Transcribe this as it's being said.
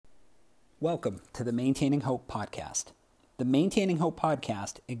Welcome to the Maintaining Hope podcast. The Maintaining Hope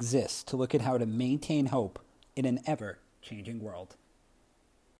podcast exists to look at how to maintain hope in an ever-changing world.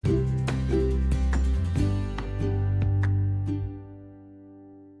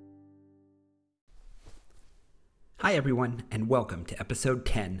 Hi everyone, and welcome to episode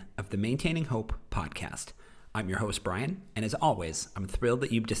 10 of the Maintaining Hope podcast. I'm your host, Bryan, and as always, I'm thrilled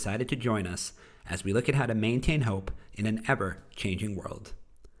that you've decided to join us as we look at how to maintain hope in an ever-changing world.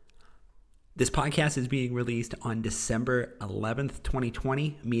 This podcast is being released on December 11th,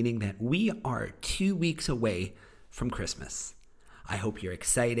 2020, meaning that we are 2 weeks away from Christmas. I hope you're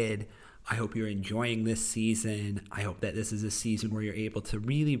excited. I hope you're enjoying this season. I hope that this is a season where you're able to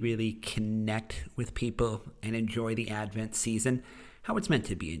really connect with people and enjoy the Advent season, how it's meant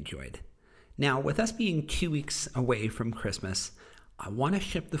to be enjoyed. Now, with us being 2 weeks away from Christmas, I want to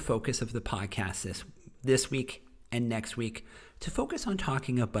shift the focus of the podcast this week and next week to focus on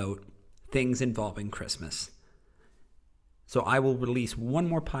talking about things involving Christmas. So I will release one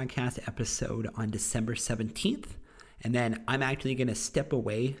more podcast episode on December 17th, and then I'm actually going to step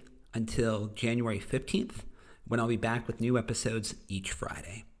away until January 15th, when I'll be back with new episodes each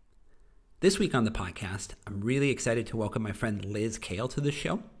Friday. This week on the podcast, I'm really excited to welcome my friend Liz Khale to the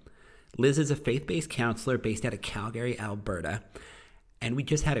show. Liz is a faith-based counselor based out of Calgary, Alberta, and we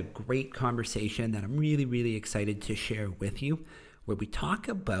just had a great conversation that I'm really excited to share with you, where we talk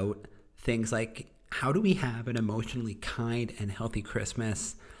about things like, how do we have an emotionally kind and healthy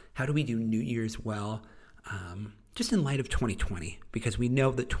Christmas? How do we do New Year's well? Just in light of 2020, because we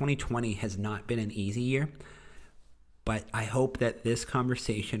know that 2020 has not been an easy year. But I hope that this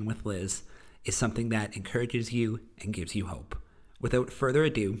conversation with Liz is something that encourages you and gives you hope. Without further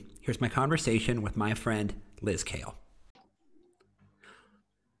ado, here's my conversation with my friend, Liz Khale.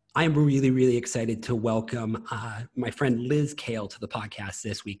 I'm really excited to welcome my friend Liz Khale to the podcast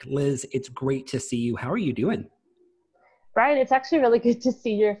this week. Liz, it's great to see you. How are you doing? Bryan, it's actually really good to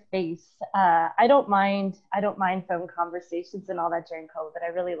see your face. I don't mind phone conversations and all that during COVID.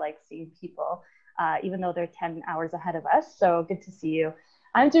 I really like seeing people, even though they're 10 hours ahead of us. So good to see you.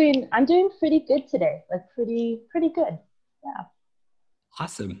 I'm doing pretty good today. Like pretty good. Yeah.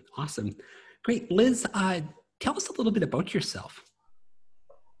 Awesome. Great. Liz, tell us a little bit about yourself.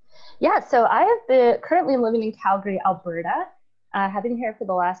 Yeah, so I have been currently living in Calgary, Alberta. Have been here for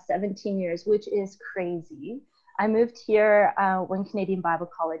the last 17 years, which is crazy. I moved here when Canadian Bible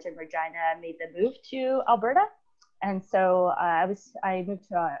College in Regina made the move to Alberta. And so I moved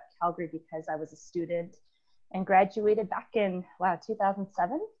to Calgary because I was a student and graduated back in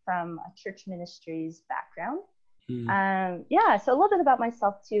 2007 from a church ministries background. So a little bit about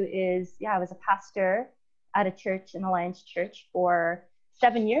myself too is, I was a pastor at a church, an Alliance church, for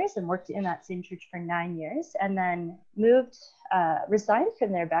 7 years and worked in that same church for 9 years, and then resigned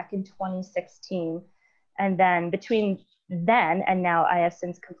from there back in 2016. And then between then and now, I have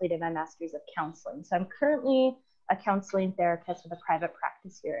since completed my master's of counseling. So I'm currently a counseling therapist with a private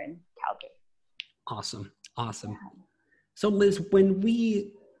practice here in Calgary. Awesome. Yeah. So Liz, when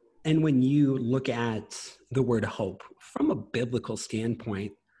you look at the word hope from a biblical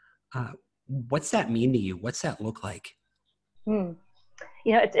standpoint, what's that mean to you? What's that look like?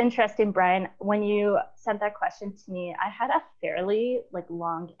 It's interesting, Bryan, when you sent that question to me, I had a fairly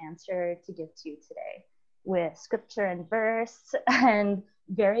long answer to give to you today with scripture and verse and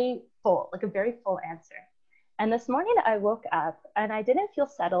very full answer. And this morning I woke up and I didn't feel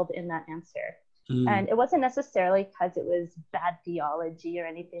settled in that answer. And it wasn't necessarily because it was bad theology or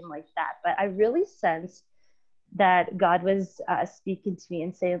anything like that, but I really sensed that God was speaking to me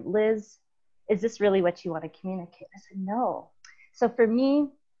and saying, Liz, is this really what you want to communicate? I said, no. So for me,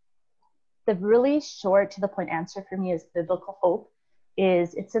 the really short to the point answer for me is biblical hope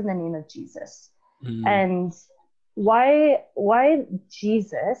it's in the name of Jesus. And why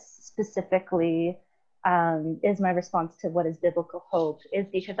Jesus specifically is my response to what is biblical hope is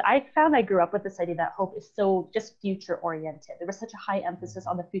because I found I grew up with this idea that hope is so just future oriented. There was such a high emphasis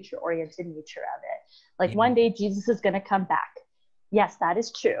on the future oriented nature of it. One day Jesus is going to come back. Yes, that is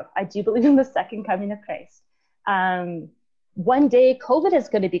true. I do believe in the second coming of Christ. One day COVID is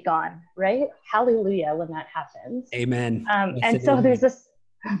going to be gone, right? Hallelujah when that happens. Amen. And so there's this,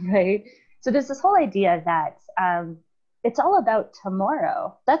 right? So there's this whole idea that it's all about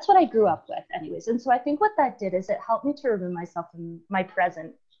tomorrow. That's what I grew up with anyways. And so I think what that did is it helped me to remove myself in my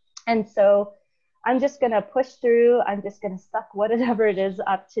present. And so I'm just going to push through. I'm just going to suck whatever it is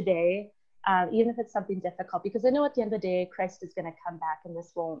up today, even if it's something difficult, because I know at the end of the day, Christ is going to come back and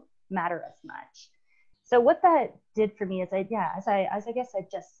this won't matter as much. So what that did for me is as I guess I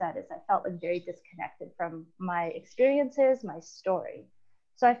just said, is I felt very disconnected from my experiences, my story.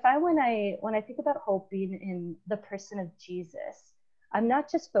 So I find when I think about hope being in the person of Jesus, I'm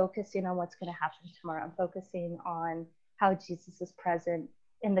not just focusing on what's going to happen tomorrow. I'm focusing on how Jesus is present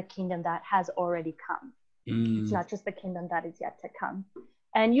in the kingdom that has already come. It's not just the kingdom that is yet to come.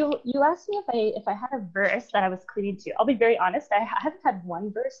 And you asked me if I had a verse that I was clinging to. I'll be very honest. I haven't had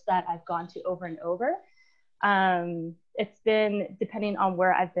one verse that I've gone to over and over. It's been depending on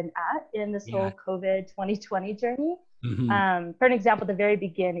where I've been at in this whole COVID 2020 journey. For an example, the very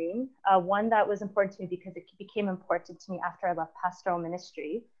beginning, one that was important to me because it became important to me after I left pastoral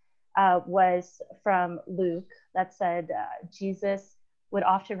ministry, was from Luke that said Jesus would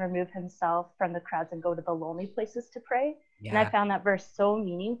often remove himself from the crowds and go to the lonely places to pray. And I found that verse so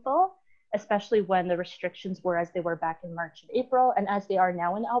meaningful, especially when the restrictions were as they were back in March and April, and as they are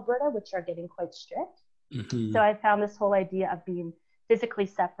now in Alberta, which are getting quite strict. So I found this whole idea of being physically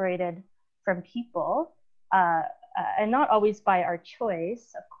separated from people, and not always by our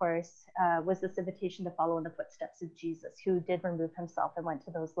choice, of course, was this invitation to follow in the footsteps of Jesus, who did remove himself and went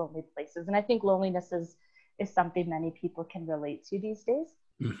to those lonely places. And I think loneliness is something many people can relate to these days.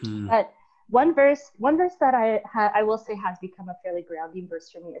 But one verse that I will say has become a fairly grounding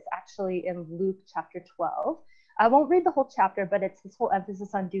verse for me is actually in Luke chapter 12. I won't read the whole chapter, but it's this whole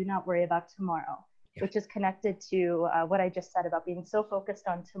emphasis on do not worry about tomorrow, which is connected to what I just said about being so focused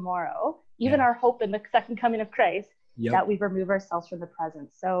on tomorrow, even our hope in the second coming of Christ, that we remove ourselves from the present.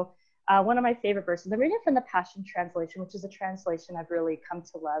 So one of my favorite verses, I'm reading from the Passion Translation, which is a translation I've really come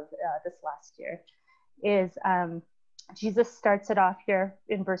to love this last year, is Jesus starts it off here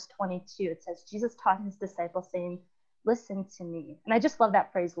in verse 22. It says, Jesus taught his disciples saying, listen to me. And I just love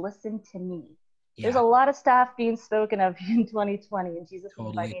that phrase, listen to me. There's a lot of stuff being spoken of in 2020, and Jesus is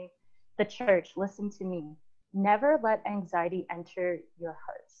inviting the church, listen to me. Never let anxiety enter your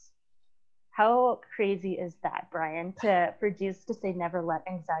hearts. How crazy is that, Bryan, for Jesus to say, never let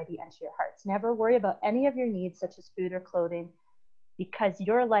anxiety enter your hearts. Never worry about any of your needs, such as food or clothing, because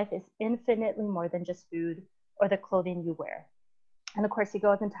your life is infinitely more than just food or the clothing you wear. And of course, he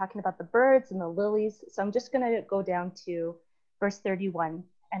goes on talking about the birds and the lilies. So I'm just going to go down to verse 31,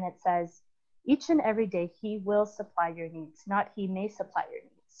 and it says, each and every day he will supply your needs, not he may supply your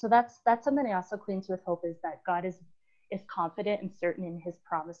needs. So that's something I also cling to with hope, is that God is confident and certain in his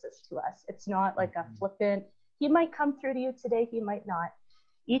promises to us. It's not like a flippant, he might come through to you today, he might not.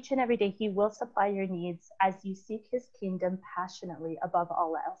 Each and every day he will supply your needs as you seek his kingdom passionately above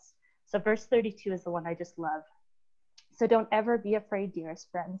all else. So verse 32 is the one I just love. So don't ever be afraid, dearest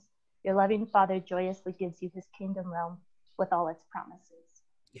friends. Your loving Father joyously gives you his kingdom realm with all its promises.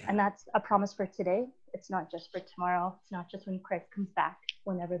 And that's a promise for today. It's not just for tomorrow. It's not just when Christ comes back,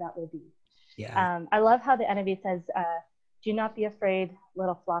 whenever that will be. I love how the NIV says, do not be afraid,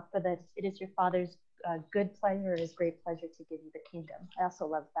 little flock, for that it is your Father's good pleasure, his great pleasure to give you the kingdom. I also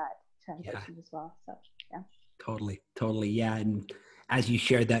love that translation as well. So, Totally. Yeah. And as you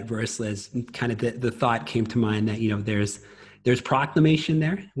shared that verse, Liz, kind of the thought came to mind that, there's proclamation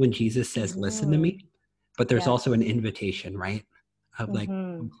there when Jesus says, listen to me, but there's also an invitation, right? Of like,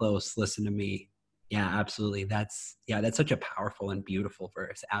 come close, listen to me. Yeah, absolutely. That's such a powerful and beautiful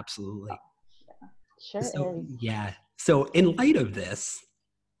verse. Absolutely. Sure is. Yeah. So in light of this,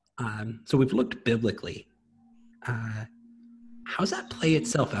 so we've looked biblically. How's that play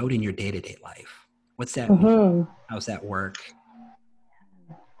itself out in your day-to-day life? What's that mean? How's that work?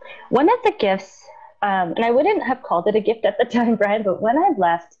 One of the gifts, and I wouldn't have called it a gift at the time, Bryan, but when I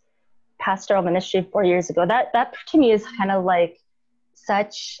left pastoral ministry 4 years ago, that to me is kind of like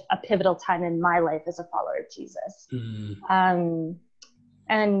such a pivotal time in my life as a follower of Jesus.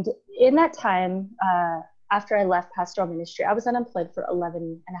 And in that time, after I left pastoral ministry, I was unemployed for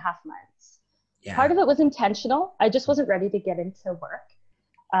 11 and a half months. Part of it was intentional. I just wasn't ready to get into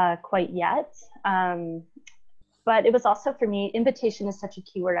work quite yet. But it was also, for me, invitation is such a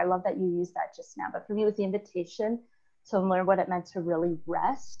key word. I love that you used that just now. But for me, it was the invitation to learn what it meant to really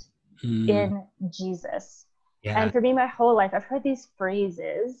rest in Jesus. And for me, my whole life, I've heard these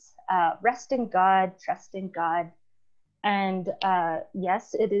phrases, rest in God, trust in God. And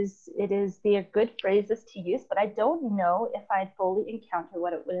yes, it is the good phrases to use, but I don't know if I'd fully encounter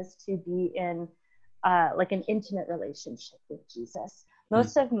what it was to be in like an intimate relationship with Jesus.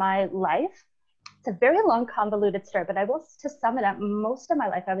 Most of my life, it's a very long, convoluted story, but to sum it up, most of my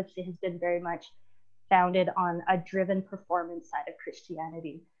life, I would say, has been very much founded on a driven performance side of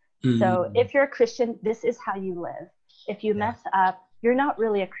Christianity. So if you're a Christian, this is how you live. If you mess up, you're not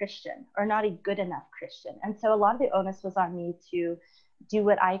really a Christian or not a good enough Christian. And so a lot of the onus was on me to do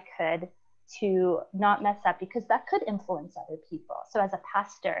what I could to not mess up, because that could influence other people. So as a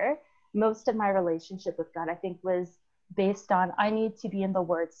pastor, most of my relationship with God, I think, was based on, I need to be in the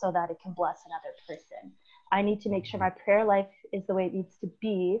word so that it can bless another person. I need to make sure my prayer life is the way it needs to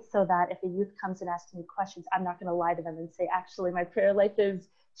be, so that if a youth comes and asks me questions, I'm not going to lie to them and say, actually, my prayer life is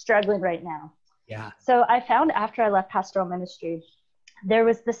struggling right now. Yeah. So I found after I left pastoral ministry, there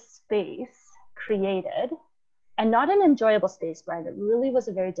was this space created, and not an enjoyable space, Brian. It really was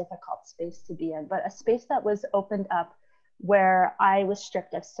a very difficult space to be in, but a space that was opened up where I was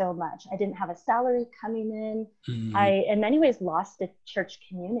stripped of so much. I didn't have a salary coming in. I, in many ways, lost a church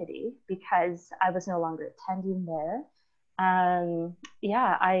community because I was no longer attending there. I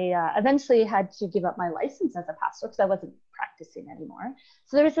eventually had to give up my license as a pastor because I wasn't practicing anymore.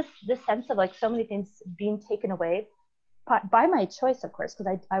 So there was this sense of like so many things being taken away by my choice, of course,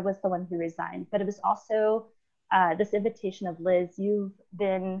 because I was the one who resigned. But it was also this invitation of, Liz, you've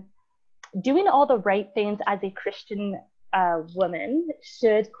been doing all the right things as a Christian woman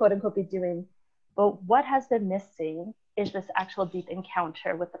should, quote unquote, be doing. But what has been missing is this actual deep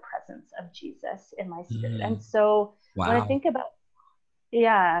encounter with the presence of Jesus in my spirit. And so when I think about,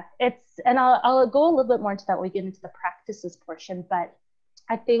 it's, and I'll go a little bit more into that when we get into the practices portion, but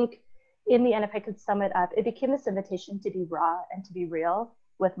I think in the end, if I could sum it up, it became this invitation to be raw and to be real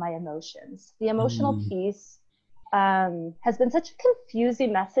with my emotions. The emotional piece has been such a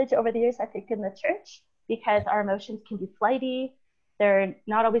confusing message over the years, I think, in the church, because our emotions can be flighty. They're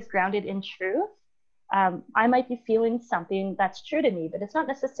not always grounded in truth. I might be feeling something that's true to me, but it's not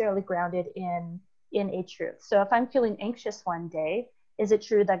necessarily grounded in a truth. So if I'm feeling anxious one day, is it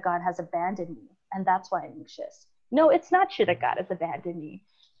true that God has abandoned me? And that's why I'm anxious. No, it's not true that God has abandoned me,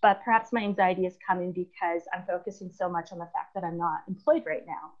 but perhaps my anxiety is coming because I'm focusing so much on the fact that I'm not employed right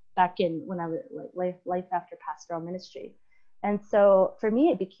now, back in when I was like life after pastoral ministry. And so for me,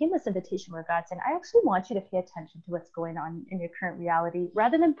 it became this invitation where God said, I actually want you to pay attention to what's going on in your current reality,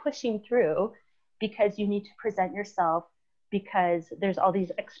 rather than pushing through because you need to present yourself, because there's all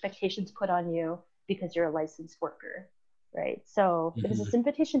these expectations put on you because you're a licensed worker, right? So it was this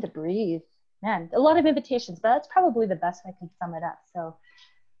invitation to breathe. Man, a lot of invitations, but that's probably the best way I can sum it up. So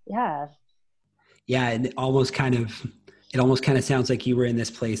yeah. Yeah, and it almost kind of sounds like you were in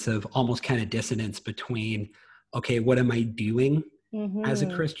this place of almost kind of dissonance between, okay, what am I doing as a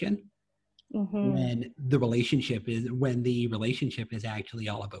Christian? When the relationship is actually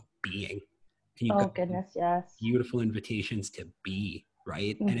all about being. And you've got goodness, yes. beautiful invitations to be,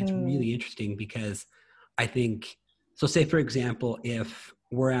 right? And it's really interesting because I think, so say for example, if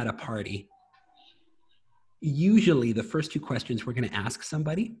we're at a party, usually the first two questions we're going to ask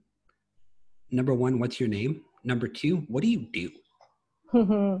somebody, number one, what's your name? Number two, what do you do?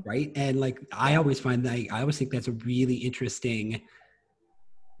 Right? And like, I always find that, I always think that's a really interesting,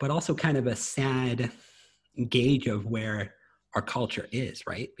 but also kind of a sad gauge of where our culture is,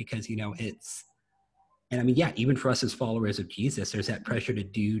 right? Because, you know, and I mean, yeah, even for us as followers of Jesus, there's that pressure to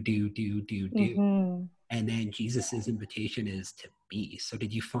do. And then Jesus's invitation is to be. So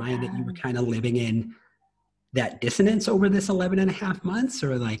did you find that you were kind of living in that dissonance over this 11 and a half months,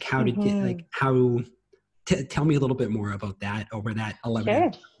 or like, how did you, like, tell me a little bit more about that over that 11 and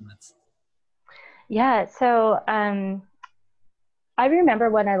a half months. Yeah. So, I remember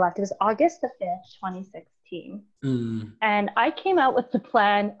when I left, it was August the 5th, 2016. And I came out with the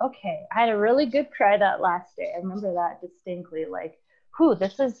plan. Okay, I had a really good cry that last day. I remember that distinctly, like,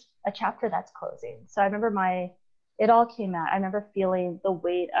 this is a chapter that's closing. So I remember it all came out. I remember feeling the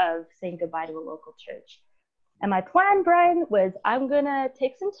weight of saying goodbye to a local church. And my plan, Brian, was I'm going to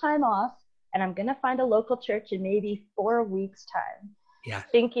take some time off and I'm going to find a local church in maybe 4 weeks' time. Yeah.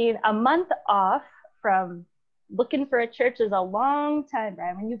 Thinking a month off from looking for a church is a long time,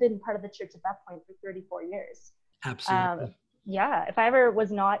 Brian, when you've been part of the church at that point for 34 years. Absolutely. If I ever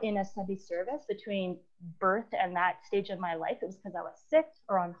was not in a Sunday service between birth and that stage of my life, it was because I was sick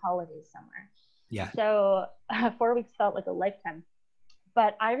or on holidays somewhere. Yeah. So 4 weeks felt like a lifetime.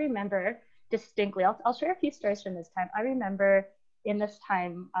 But I remember distinctly, I'll share a few stories from this time. I remember in this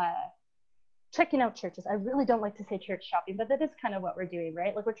time, checking out churches. I really don't like to say church shopping, but that is kind of what we're doing,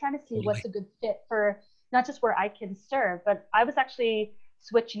 right? Like, we're trying to see what's a good fit for not just where I can serve, but I was actually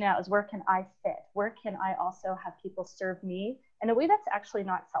switching out as, where can I fit? Where can I also have people serve me in a way that's actually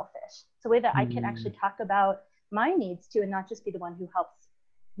not selfish? It's a way that I can actually talk about my needs too, and not just be the one who helps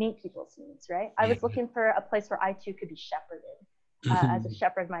meet people's needs, right? I was looking for a place where I too could be shepherded as a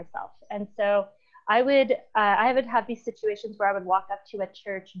shepherd myself. And so I would have these situations where I would walk up to a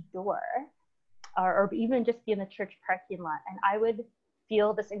church door, or even just be in the church parking lot, and I would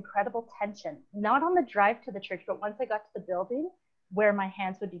feel this incredible tension, not on the drive to the church, but once I got to the building, where my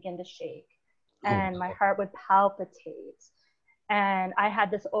hands would begin to shake and my heart would palpitate. And I had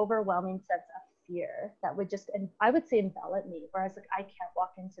this overwhelming sense of fear that would just, and I would say envelop me, where I was like, I can't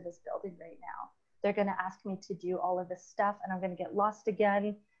walk into this building right now. They're going to ask me to do all of this stuff and I'm going to get lost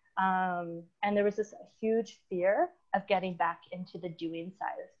again. And there was this huge fear of getting back into the doing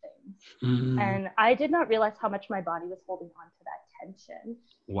side of things. And I did not realize how much my body was holding on to that tension.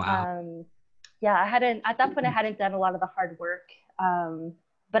 Wow. At that point, I hadn't done a lot of the hard work.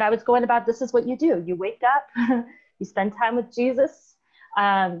 But I was going about, this is what you do. You wake up, you spend time with Jesus.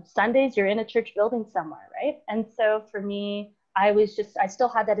 Sundays, you're in a church building somewhere, right? And so for me, I still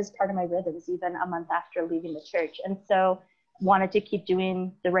had that as part of my rhythms, even a month after leaving the church. And so wanted to keep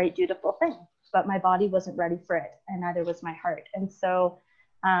doing the right, dutiful thing, but my body wasn't ready for it. And neither was my heart. And so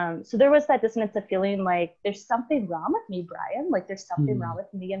there was that dissonance of feeling like there's something wrong with me, Bryan. Like there's something wrong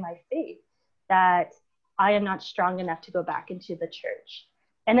with me and my faith, that I am not strong enough to go back into the church.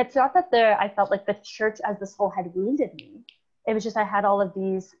 And it's not that I felt like the church as this whole had wounded me. It was just, I had all of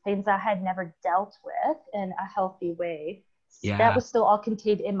these things I had never dealt with in a healthy way. Yeah. That was still all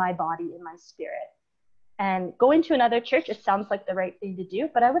contained in my body, in my spirit. And going to another church, it sounds like the right thing to do,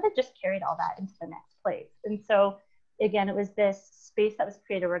 but I would have just carried all that into the next place. And so again, it was this space that was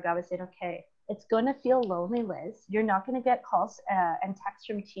created where God was saying, okay, it's going to feel lonely, Liz. You're not going to get calls and texts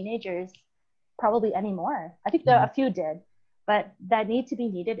from teenagers probably anymore. I think a few did, but that need to be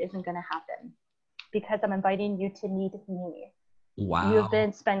needed isn't going to happen, because I'm inviting you to need me. Wow. You've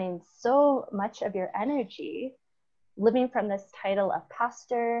been spending so much of your energy living from this title of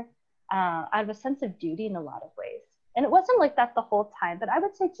pastor, out of a sense of duty in a lot of ways. And it wasn't like that the whole time, but I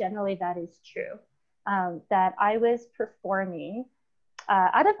would say generally that is true. That I was performing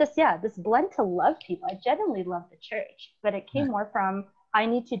out of this blend to love people. I genuinely love the church, but it came more from, I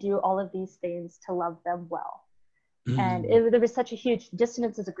need to do all of these things to love them well. And there was such a huge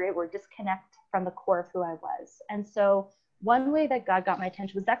dissonance, is a great word, disconnect from the core of who I was. And so one way that God got my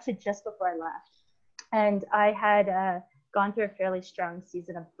attention was actually just before I left. And I had gone through a fairly strong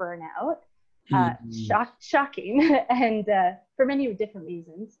season of burnout, shocking, and for many different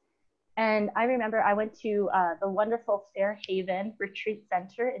reasons. And I remember I went to the wonderful Fairhaven Retreat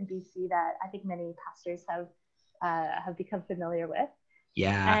Center in BC that I think many pastors have become familiar with.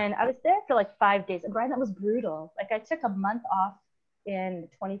 Yeah. And I was there for like 5 days. And Bryan, that was brutal. Like I took a month off in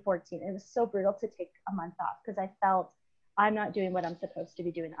 2014. It was so brutal to take a month off, because I felt I'm not doing what I'm supposed to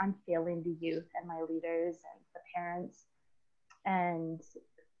be doing. I'm failing the youth and my leaders and the parents. And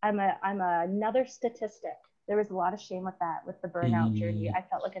I'm another statistic. There was a lot of shame with that, with the burnout journey. I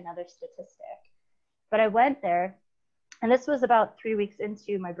felt like another statistic. But I went there, and this was about 3 weeks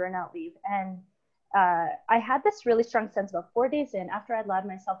into my burnout leave. And I had this really strong sense about 4 days in, after I'd allowed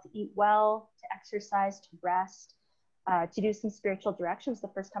myself to eat well, to exercise, to rest, to do some spiritual direction. It was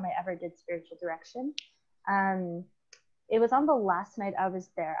the first time I ever did spiritual direction. It was on the last night I was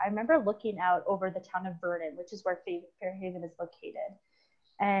there. I remember looking out over the town of Vernon, which is where Fairhaven is located.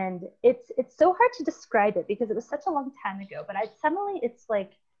 And it's so hard to describe it, because it was such a long time ago, but it's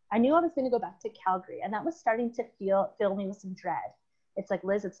like, I knew I was going to go back to Calgary, and that was starting to fill me with some dread. It's like,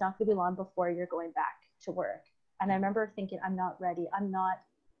 Liz, it's not going to be long before you're going back to work. And I remember thinking, I'm not ready. I'm not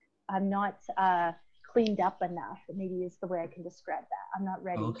cleaned up enough. Maybe is the way I can describe that. I'm not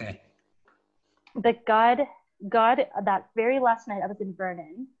ready. Okay. But God, that very last night I was in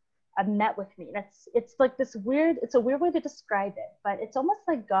Vernon, met with me. It's like this weird, it's a weird way to describe it, but it's almost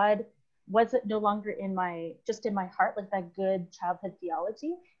like God wasn't no longer just in my heart, like that good childhood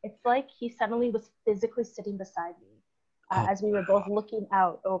theology. It's like he suddenly was physically sitting beside me. As we were both looking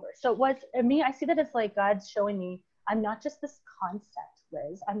out over. So it was, me, I see that as like God's showing me, I'm not just this concept,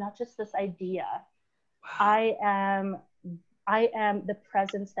 Liz. I'm not just this idea. Wow. I am the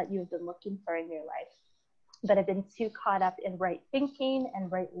presence that you've been looking for in your life. But I've been too caught up in right thinking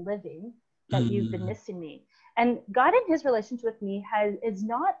and right living that you've been missing me. And God in his relationship with me is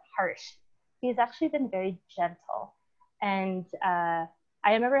not harsh. He's actually been very gentle. And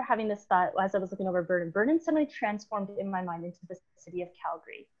I remember having this thought as I was looking over Vernon. Vernon suddenly transformed in my mind into the city of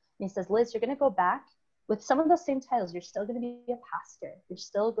Calgary. And he says, Liz, you're going to go back with some of those same titles. You're still going to be a pastor. You're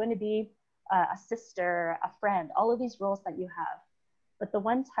still going to be a sister, a friend, all of these roles that you have. But the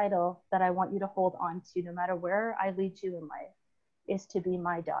one title that I want you to hold on to, no matter where I lead you in life, is to be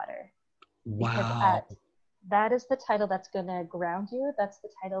my daughter. Wow. Because that is the title that's going to ground you. That's the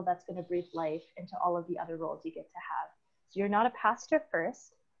title that's going to breathe life into all of the other roles you get to have. So you're not a pastor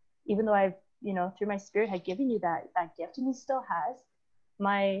first, even though I've, through my spirit had given you that gift, and he still has.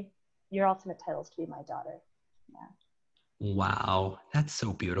 Your ultimate title is to be my daughter. Yeah. Wow. That's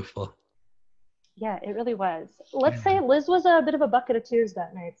so beautiful. Yeah, it really was. Let's say Liz was a bit of a bucket of tears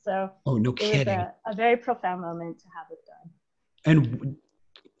that night. So no kidding. It was a very profound moment to have with God. And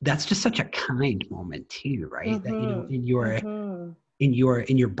that's just such a kind moment too, right? That, Mm-hmm. Mm-hmm. in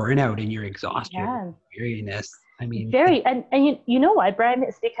your burnout, in your exhaustion, Yeah. weariness. I mean, Very. And you know why, Brian?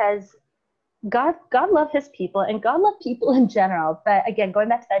 It's because God loved his people and God loved people in general. But again, going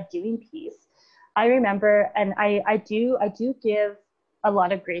back to that doing piece, I remember, and I do give a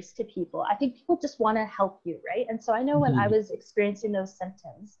lot of grace to people. I think people just want to help you, right? And so I know when I mhm, was experiencing those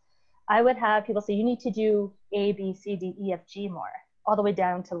symptoms, I would have people say, you need to do A, B, C, D, E, F, G more, all the way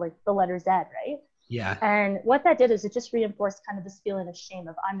down to like the letter Z, right? yeah. And what that did is it just reinforced kind of this feeling of shame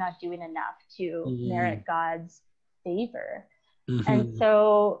of I'm not doing enough to Mm, merit God's favor. And mhm,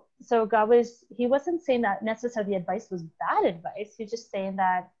 so God was, he wasn't saying that necessarily the advice was bad advice. He's just saying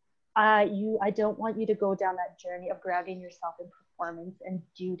that I don't want you to go down that journey of grounding yourself in performance and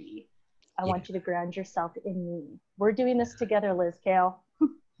duty. I yeah. want you to ground yourself in me. We're doing this together, Liz Khale.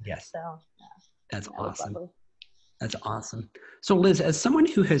 Yes. So That's that was awesome. lovely. That's awesome. So Liz, as someone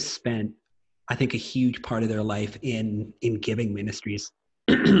who has spent, I think, a huge part of their life in giving ministries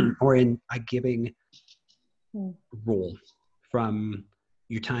or in a giving Hmm. role, from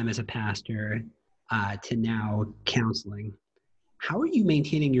your time as a pastor to now counseling, how are you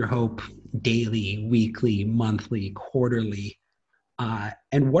maintaining your hope daily, weekly, monthly, quarterly?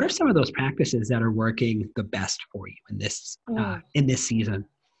 And what are some of those practices that are working the best for you Mm. in this season?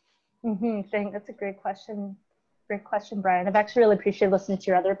 That's a great question. Great question, Brian. I've actually really appreciated listening to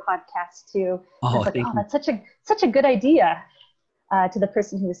your other podcasts too. And Oh, it's like, thank oh, you. that's such a good idea to the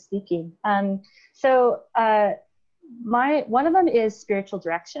person who was speaking. So my one of them is spiritual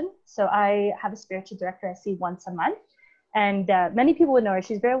direction. So I have a spiritual director I see once a month, and many people would know her.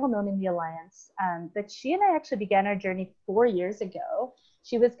 She's very well known in the Alliance. But she and I actually began our journey 4 years ago.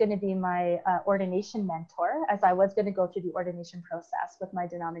 She was going to be my ordination mentor, as I was going to go through the ordination process with my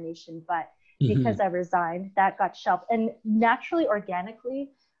denomination. But because Hmm. I resigned, that got shelved. And naturally, organically,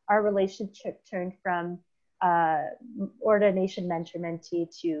 our relationship turned from uh, ordination mentor mentee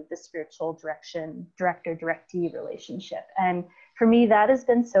to the spiritual director directee relationship. And for me, that has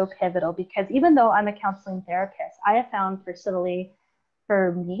been so pivotal because even though I'm a counseling therapist, I have found personally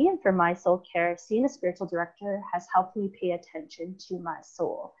for me and for my soul care, seeing a spiritual director has helped me pay attention to my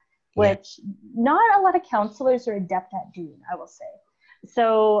soul, Yeah. which not a lot of counselors are adept at doing, I will say.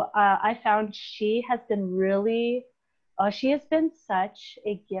 So I found she has been such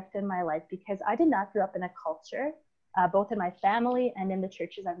a gift in my life because I did not grow up in a culture, both in my family and in the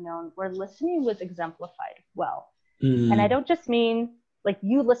churches I've known, where listening was exemplified well. And I Mm, don't just mean like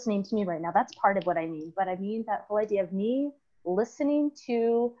you listening to me right now. That's part of what I mean. But I mean that whole idea of me listening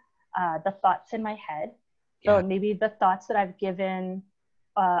to the thoughts in my head, yeah. maybe the thoughts that I've given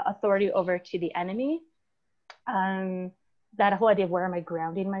authority over to the enemy. Um, that whole idea of where am I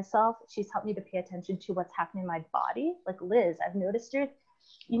grounding myself? She's helped me to pay attention to what's happening in my body. Like Liz, I've noticed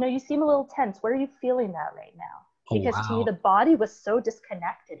you seem a little tense. Where are you feeling that right now? Oh, Because to me, wow. the body was so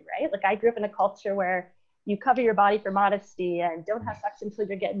disconnected, right? Like I grew up in a culture where you cover your body for modesty and don't have sex until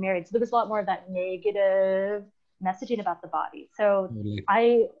you're getting married. So there was a lot more of that negative messaging about the body. So Totally.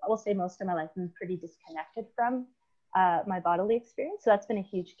 I will say most of my life I'm pretty disconnected from my bodily experience. So that's been a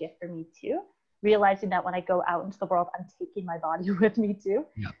huge gift for me too. Realizing that when I go out into the world, I'm taking my body with me too.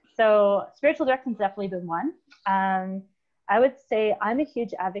 Yeah. So spiritual direction's definitely been one. I would say I'm a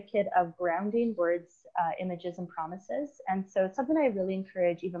huge advocate of grounding words, images, and promises. And so it's something I really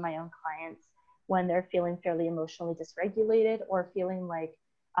encourage even my own clients when they're feeling fairly emotionally dysregulated or feeling like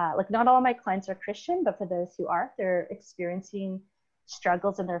not all of my clients are Christian, but for those who are, they're experiencing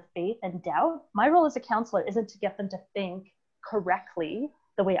struggles in their faith and doubt. My role as a counselor isn't to get them to think correctly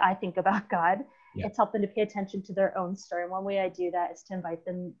the way I think about God. Yeah. It's help them to pay attention to their own story. And one way I do that is to invite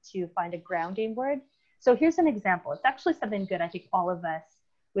them to find a grounding word. So here's an example. It's actually something good I think all of us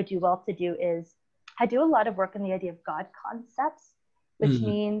would do well to do is I do a lot of work on the idea of God concepts, which Mm,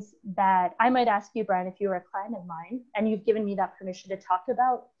 means that I might ask you, Brian, if you were a client of mine and you've given me that permission to talk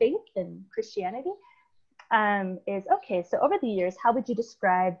about faith and Christianity, is okay, so over the years, how would you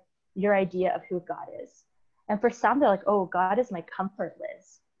describe your idea of who God is? And for some, they're like, oh, God is my comfort,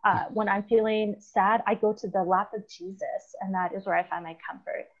 Liz. When I'm feeling sad, I go to the lap of Jesus, and that is where I find my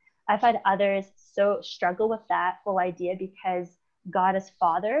comfort. I find others so struggle with that whole idea because God as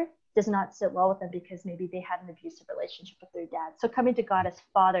Father does not sit well with them because maybe they had an abusive relationship with their dad. So coming to God as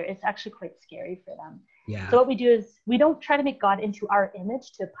Father is actually quite scary for them. So yeah. what we do is we don't try to make God into our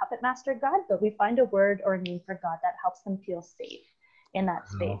image to puppet master God, but we find a word or a name for God that helps them feel safe in that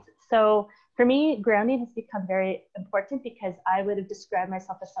space. Wow. So for me, grounding has become very important because I would have described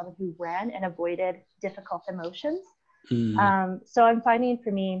myself as someone who ran and avoided difficult emotions. Mm, So I'm finding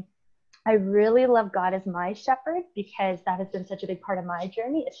for me, I really love God as my shepherd, because that has been such a big part of my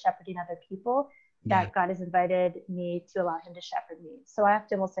journey, is shepherding other people, that God has invited me to allow him to shepherd me. So I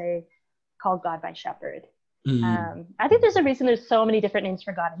often will say, call God my shepherd. I think there's a reason there's so many different names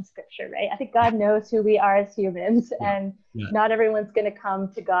for God in scripture, right? I think God knows who we are as humans, and not everyone's going to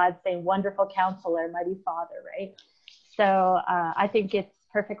come to God saying, wonderful counselor, mighty father, right? So I think it's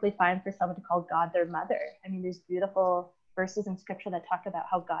perfectly fine for someone to call God their mother. I mean, there's beautiful verses in scripture that talk about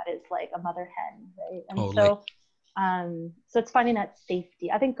how God is like a mother hen, right? And so it's finding that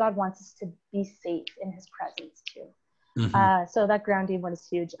safety. I think God wants us to be safe in his presence too. So that grounding one is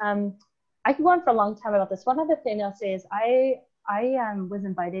huge. I could go on for a long time about this. One other thing I'll say is I was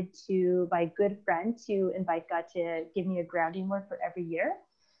invited by a good friend to invite God to give me a grounding word for every year.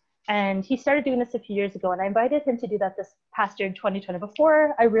 And he started doing this a few years ago, and I invited him to do that this past year in 2020,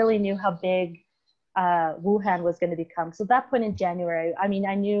 before I really knew how big Wuhan was going to become. So at that point in January, I mean,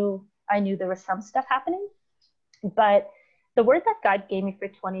 I knew there was some stuff happening, but the word that God gave me for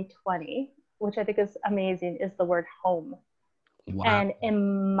 2020, which I think is amazing, is the word home. Wow. And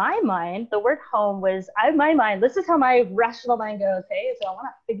in my mind, the word home was, this is how my rational mind goes, hey, so I want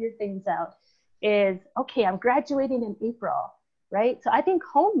to figure things out, is, okay, I'm graduating in April, right? So I think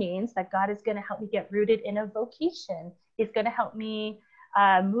home means that God is going to help me get rooted in a vocation. He's going to help me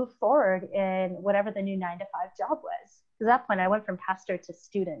move forward in whatever the new 9-to-5 job was. At that point, I went from pastor to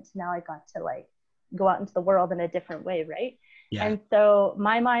student. Now I got to like go out into the world in a different way, right? Yeah. And so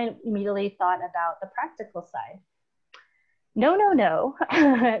my mind immediately thought about the practical side. No.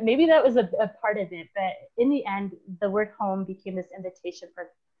 Maybe that was a part of it, but in the end, the word home became this invitation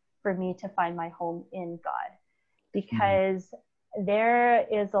for me to find my home in God, because there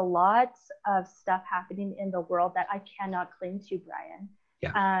is a lot of stuff happening in the world that I cannot cling to, Bryan.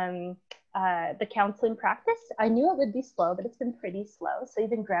 Yeah. The counseling practice, I knew it would be slow, but it's been pretty slow. So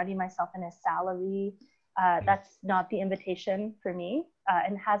even grounding myself in a salary, that's not the invitation for me,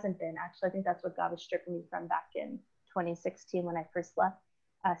 and hasn't been. Actually, I think that's what God was stripping me from back in 2016 when I first left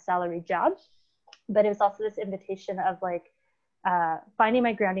a salary job. But it was also this invitation of like finding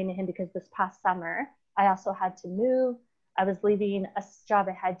my grounding in him, because this past summer, I also had to move. I was leaving a job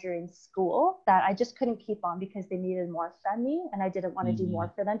I had during school that I just couldn't keep on because they needed more from me, and I didn't want to do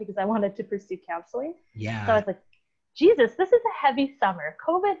more for them because I wanted to pursue counseling. Yeah. So I was like, Jesus, this is a heavy summer.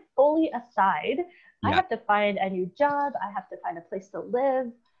 COVID fully aside, I have to find a new job. I have to find a place to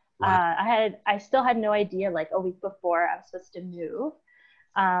live. Wow. I still had no idea, like a week before I was supposed to move.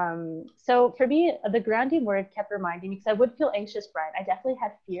 So for me, the grounding word kept reminding me, because I would feel anxious, Bryan. I definitely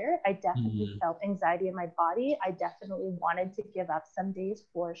had fear. I definitely felt anxiety in my body. I definitely wanted to give up some days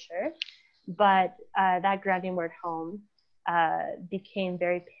for sure. But that grounding word home became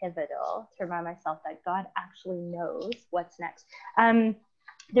very pivotal to remind myself that God actually knows what's next.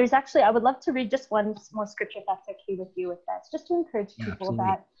 There's actually, I would love to read just one more scripture, if that's okay with you, with this, just to encourage people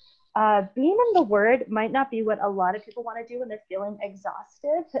that being in the word might not be what a lot of people want to do when they're feeling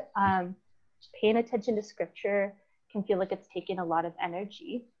exhausted. Paying attention to scripture can feel like it's taking a lot of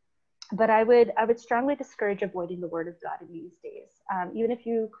energy, but I would strongly discourage avoiding the word of God in these days. Even if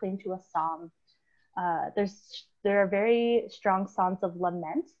you cling to a psalm, there are very strong psalms of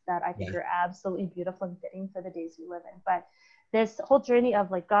lament that I think are absolutely beautiful and fitting for the days we live in. But this whole journey of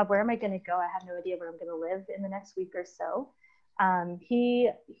like, God, where am I going to go? I have no idea where I'm going to live in the next week or so. I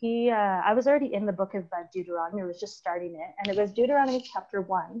was already in the book of Deuteronomy. I was just starting it, and it was Deuteronomy chapter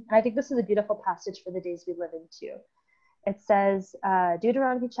 1. And I think this is a beautiful passage for the days we live in too. It says,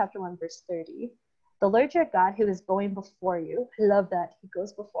 Deuteronomy chapter 1, verse 30, the Lord your God, who is going before you, I love that he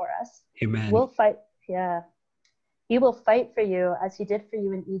goes before us. Amen. Will fight. Yeah. He will fight for you as he did for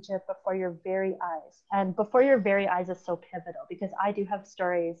you in Egypt before your very eyes. And before your very eyes is so pivotal, because I do have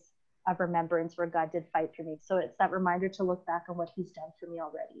stories of remembrance where God did fight for me. So it's that reminder to look back on what he's done for me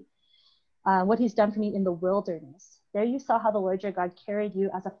already. What he's done for me in the wilderness. There you saw how the Lord your God carried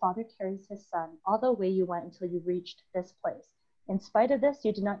you as a father carries his son all the way you went until you reached this place. In spite of this,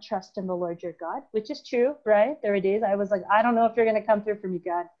 you did not trust in the Lord your God, which is true, right? There were days I was like, I don't know if you're going to come through for me,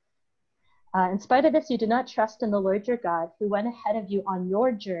 God. In spite of this, you did not trust in the Lord your God, who went ahead of you on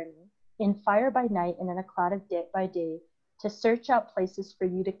your journey in fire by night and in a cloud of day by day, to search out places for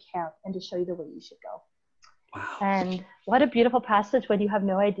you to camp and to show you the way you should go. Wow. And what a beautiful passage when you have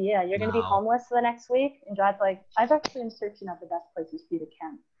no idea. You're going to be homeless for the next week. And God's like, I've actually been searching out the best places for you to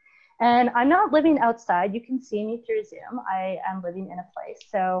camp. And I'm not living outside. You can see me through Zoom. I am living in a place.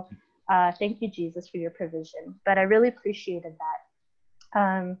 So thank you, Jesus, for your provision. But I really appreciated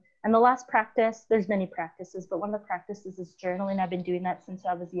that. And the last practice, there's many practices, but one of the practices is journaling. I've been doing that since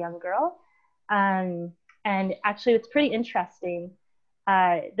I was a young girl. And actually, it's pretty interesting.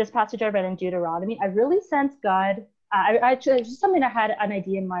 this passage I read in Deuteronomy, I really sense God. I actually, it's just something I had an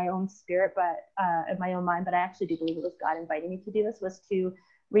idea in my own spirit, but in my own mind, but I actually do believe it was God inviting me to do this, was to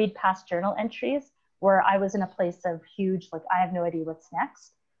read past journal entries where I was in a place of huge, like, I have no idea what's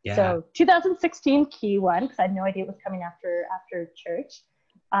next. Yeah. So 2016 key one, because I had no idea what was coming after church.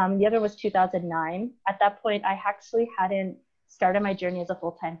 The other was 2009. At that point, I actually hadn't started my journey as a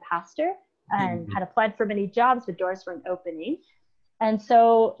full-time pastor and had applied for many jobs, but doors weren't opening. And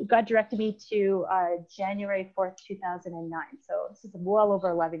so God directed me to January 4th, 2009. So this is well over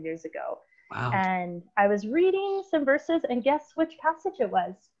 11 years ago. Wow. And I was reading some verses, and guess which passage it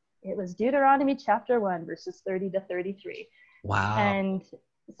was? It was Deuteronomy chapter 1, verses 30 to 33. Wow. And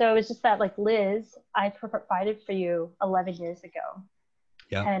so it was just that, like, Liz, I provided for you 11 years ago.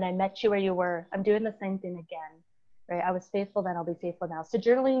 Yeah. And I met you where you were. I'm doing the same thing again, right? I was faithful then, I'll be faithful now. So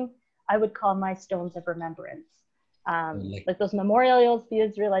journaling, I would call my stones of remembrance. Like those memorials the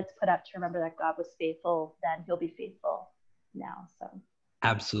Israelites put up to remember that God was faithful then, he'll be faithful now. So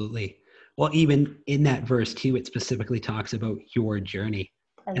absolutely. Well, even in that verse too, it specifically talks about your journey.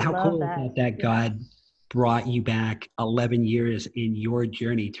 And how cool is that God brought you back 11 years in your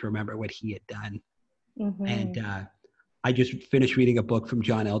journey to remember what he had done. And I just finished reading a book from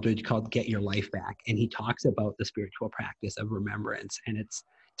John Eldredge called Get Your Life Back, and he talks about the spiritual practice of remembrance, and it's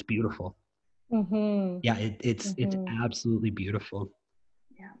beautiful. Yeah, it's absolutely beautiful.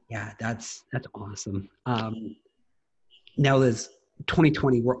 Yeah, that's awesome. Now, Liz,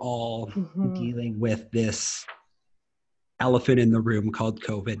 2020, we're all dealing with this elephant in the room called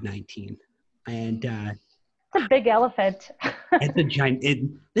COVID-19, and it's a big elephant. It's a giant.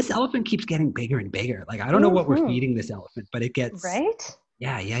 This elephant keeps getting bigger and bigger. Like, I don't know what we're feeding this elephant, but it gets right.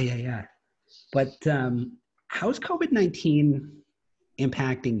 Yeah. But how's COVID-19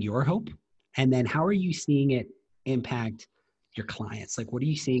 impacting your hope? And then how are you seeing it impact your clients? Like, what are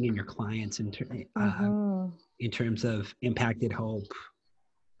you seeing in your clients in terms of impacted hope,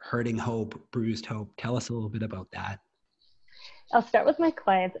 hurting hope, bruised hope? Tell us a little bit about that. I'll start with my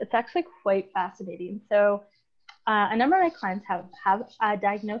clients. It's actually quite fascinating. So a number of my clients have a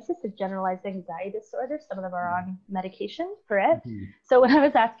diagnosis of generalized anxiety disorder. Some of them are on medication for it. So when I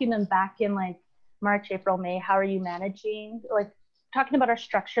was asking them back in like March, April, May, how are you managing? Like, talking about our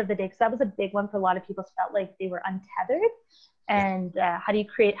structure of the day, because that was a big one for a lot of people. Felt like they were untethered, and how do you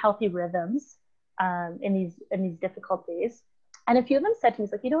create healthy rhythms in these difficult days? And a few of them said to me,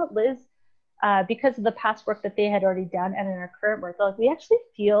 like, you know what, Liz, because of the past work that they had already done and in our current work, like, we actually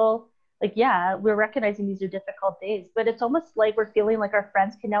feel like, yeah, we're recognizing these are difficult days, but it's almost like we're feeling like our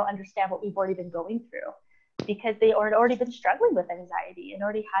friends can now understand what we've already been going through, because they had already been struggling with anxiety and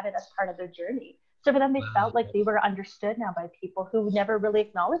already had it as part of their journey. So for them, they felt like they were understood now by people who never really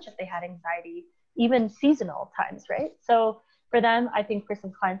acknowledged that they had anxiety, even seasonal times, right? So for them, I think for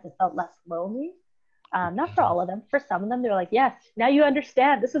some clients, it felt less lonely. Not for all of them. For some of them, they're like, yes, now you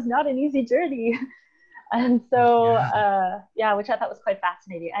understand. This is not an easy journey. And so, which I thought was quite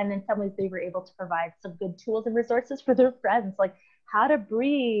fascinating. And in some ways, they were able to provide some good tools and resources for their friends, like how to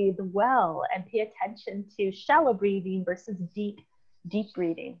breathe well and pay attention to shallow breathing versus deep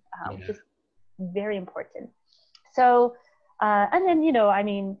breathing, which is very important. So, and then, you know, I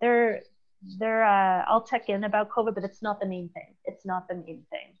mean, I'll check in about COVID, but it's not the main thing. It's not the main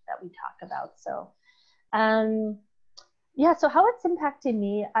thing that we talk about. So, so how it's impacted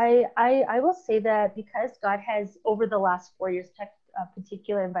me, I will say that because God has, over the last 4 years,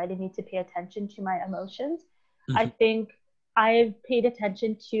 particularly invited me to pay attention to my emotions, I think I've paid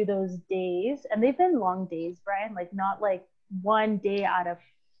attention to those days, and they've been long days, Bryan, like not like one day out of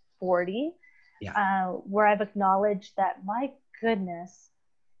 40, where I've acknowledged that, my goodness,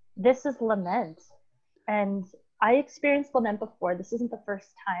 this is lament. And I experienced lament before. This isn't the first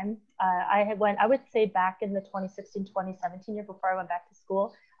time. I would say back in the 2016, 2017 year, before I went back to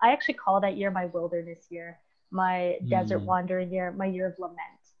school, I actually call that year my wilderness year, my desert wandering year, my year of lament.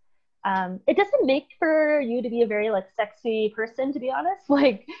 It doesn't make for you to be a very like sexy person, to be honest.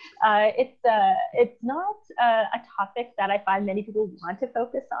 Like, it's not a topic that I find many people want to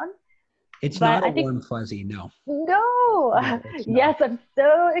focus on. It's not a warm fuzzy, no. No. Yes, I'm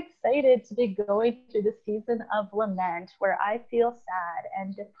so excited to be going through the season of lament, where I feel sad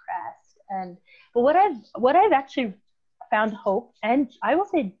and depressed. But what I've actually found hope, and I will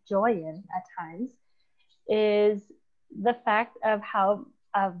say joy in at times, is the fact of how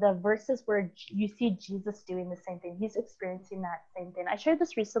the verses where you see Jesus doing the same thing. He's experiencing that same thing. I shared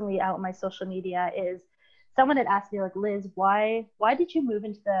this recently out on my social media. Someone had asked me, like, Liz, why did you move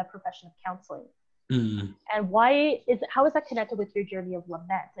into the profession of counseling? And how is that connected with your journey of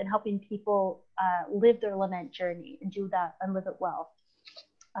lament and helping people live their lament journey and do that and live it well?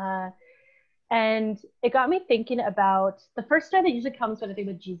 And it got me thinking about the first story that usually comes when I think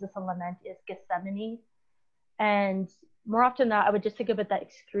of Jesus and lament is Gethsemane. And more often than not, I would just think about that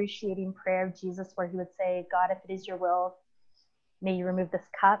excruciating prayer of Jesus where he would say, God, if it is your will, may you remove this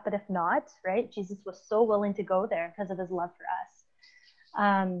cup, but if not, right? Jesus was so willing to go there because of his love for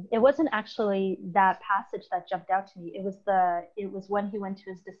us. It wasn't actually that passage that jumped out to me. It was when he went to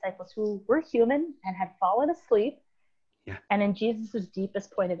his disciples who were human and had fallen asleep. Yeah. And in Jesus'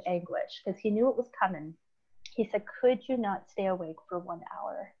 deepest point of anguish, because he knew it was coming, he said, could you not stay awake for 1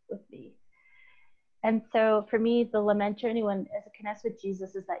 hour with me? And so for me, the lament journey, when as it connects with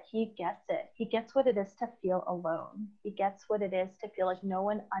Jesus, is that he gets it. He gets what it is to feel alone. He gets what it is to feel like no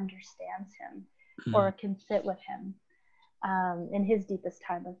one understands him or can sit with him in his deepest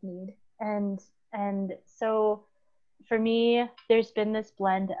time of need. And so for me, there's been this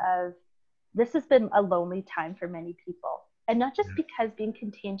blend of, this has been a lonely time for many people. And not just because being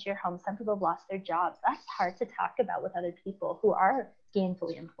contained to your home, some people have lost their jobs. That's hard to talk about with other people who are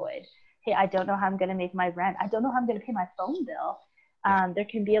gainfully employed. Hey, I don't know how I'm going to make my rent. I don't know how I'm going to pay my phone bill. There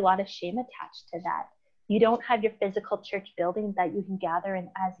can be a lot of shame attached to that. You don't have your physical church building that you can gather in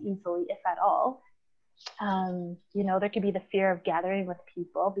as easily, if at all. There could be the fear of gathering with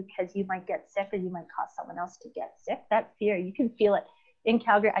people because you might get sick or you might cause someone else to get sick. That fear, you can feel it. In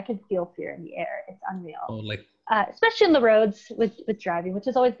Calgary, I can feel fear in the air. It's unreal. Totally. Especially in the roads with driving, which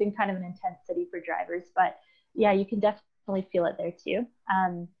has always been kind of an intense city for drivers. But yeah, you can definitely feel it there too.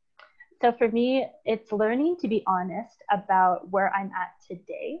 So for me, it's learning to be honest about where I'm at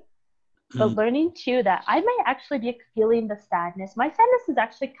today, but learning too that I might actually be feeling the sadness. My sadness has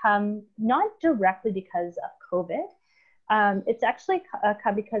actually come not directly because of COVID. It's actually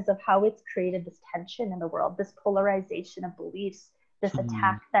come because of how it's created this tension in the world, this polarization of beliefs, this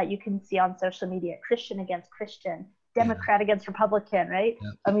attack that you can see on social media, Christian against Christian, Democrat against Republican, right?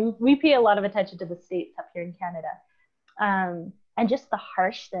 Yeah. I mean, we pay a lot of attention to the states up here in Canada. And just the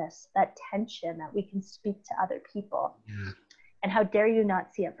harshness, that tension that we can speak to other people. Yeah. And how dare you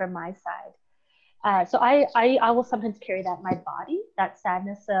not see it from my side? So I will sometimes carry that in my body, that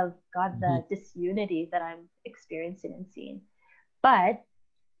sadness of God, the disunity that I'm experiencing and seeing. But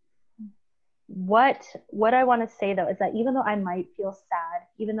what I want to say though is that even though I might feel sad,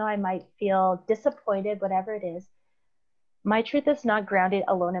 even though I might feel disappointed, whatever it is, my truth is not grounded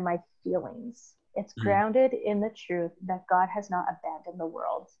alone in my feelings. It's grounded in the truth that God has not abandoned the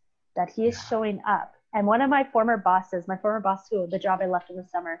world, that he is showing up. And one of my former bosses, who the job I left in the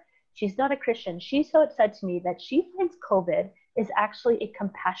summer, she's not a Christian. She said to me that she finds COVID is actually a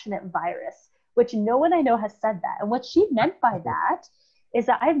compassionate virus, which no one I know has said that. And what she meant by that is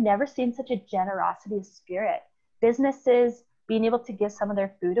that I've never seen such a generosity of spirit. Businesses being able to give some of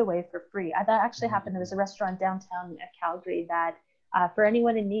their food away for free. That actually happened. There was a restaurant downtown at Calgary that for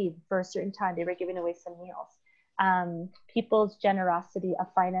anyone in need for a certain time, they were giving away some meals. People's generosity of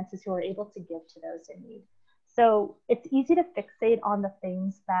finances who are able to give to those in need. So it's easy to fixate on the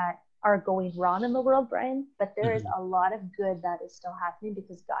things that are going wrong in the world, Bryan, but there is a lot of good that is still happening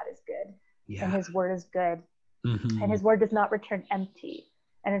because God is good and his word is good and his word does not return empty.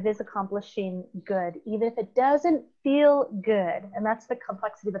 And it is accomplishing good, even if it doesn't feel good. And that's the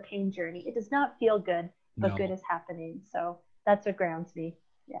complexity of the pain journey. It does not feel good, but good is happening. So that's what grounds me.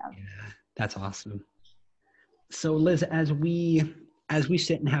 Yeah, that's awesome. So Liz, as we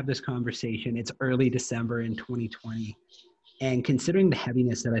sit and have this conversation, it's early December in 2020. And considering the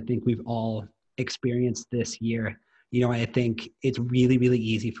heaviness that I think we've all experienced this year, I think it's really, really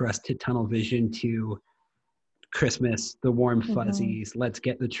easy for us to tunnel vision to Christmas, the warm fuzzies, let's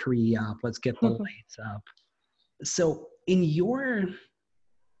get the tree up, let's get the lights up. So in your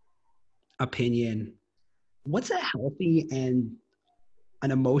opinion, what's a healthy and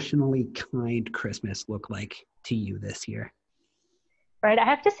an emotionally kind Christmas look like to you this year? Right. I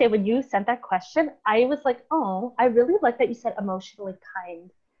have to say, when you sent that question, I was like, oh, I really like that you said emotionally kind.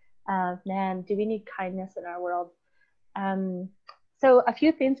 Man, do we need kindness in our world? So a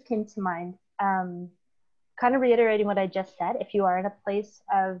few things came to mind. Kind of reiterating what I just said, if you are in a place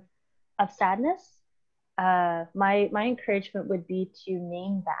of sadness, my encouragement would be to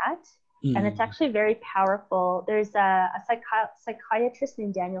name that. And it's actually very powerful. There's a psychiatrist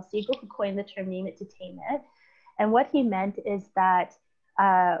named Daniel Siegel who coined the term name it to tame it. And what he meant is that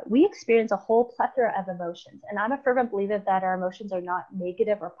we experience a whole plethora of emotions. And I'm a fervent believer that our emotions are not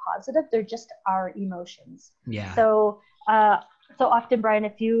negative or positive. They're just our emotions. Yeah. So often, Bryan, I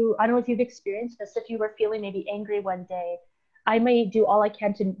don't know if you've experienced this, if you were feeling maybe angry one day, I may do all I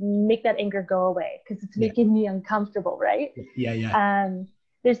can to make that anger go away because it's making me uncomfortable, right? Yeah.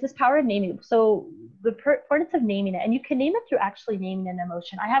 there's this power of naming. So the importance of naming it, and you can name it through actually naming an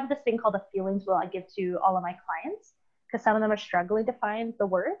emotion. I have this thing called a feelings wheel I give to all of my clients because some of them are struggling to find the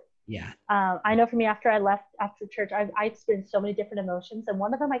word. Yeah. I know for me, after church, I experienced so many different emotions. And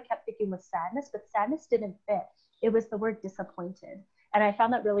one of them I kept thinking was sadness, but sadness didn't fit. It was the word disappointed. And I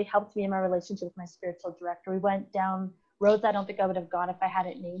found that really helped me in my relationship with my spiritual director. We went down roads I don't think I would have gone if I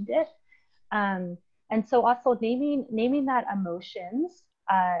hadn't named it. And so also naming that emotions,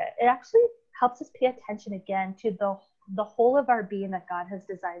 it actually helps us pay attention again to the whole of our being that God has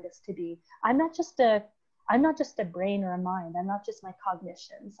designed us to be. I'm not just a brain or a mind. I'm not just my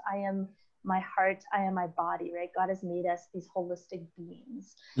cognitions. I am my heart. I am my body, right? God has made us these holistic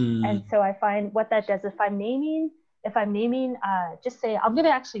beings. And so I find what that does, if I'm naming, just say, I'm going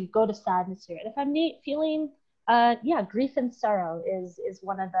to actually go to sadness here. And if I'm feeling, grief and sorrow is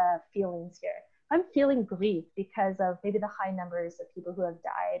one of the feelings here. I'm feeling grief because of maybe the high numbers of people who have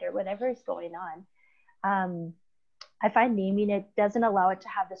died or whatever is going on. I find naming it doesn't allow it to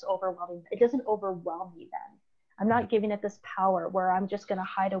have this it doesn't overwhelm me then. I'm not giving it this power where I'm just going to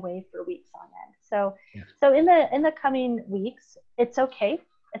hide away for weeks on end. So in the coming weeks, it's okay.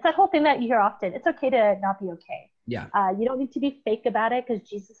 It's that whole thing that you hear often. It's okay to not be okay. Yeah. You don't need to be fake about it because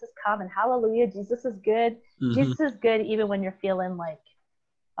Jesus has come and hallelujah, Jesus is good. Jesus is good even when you're feeling like,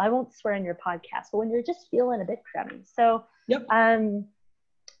 I won't swear in your podcast, but when you're just feeling a bit crummy. So the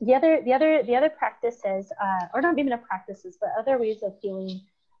other practices, or not even a practices, but other ways of feeling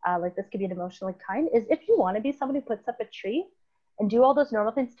like this could be an emotionally kind, is if you want to be someone who puts up a tree and do all those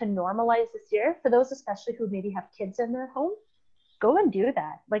normal things to normalize this year, for those especially who maybe have kids in their home, go and do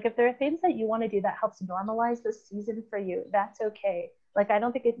that. Like if there are things that you want to do that helps normalize this season for you, that's okay. Like I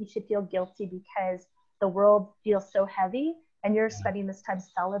don't think you should feel guilty because the world feels so heavy and you're spending this time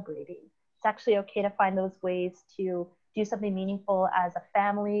celebrating. It's actually okay to find those ways to do something meaningful as a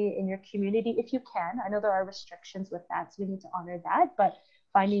family in your community if you can. I know there are restrictions with that, so we need to honor that, but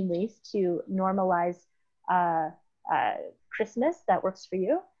finding ways to normalize Christmas that works for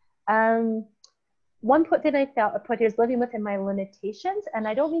you. One thing I put here is living within my limitations, and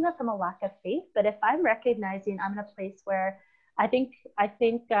I don't mean that from a lack of faith, but if I'm recognizing I'm in a place where I think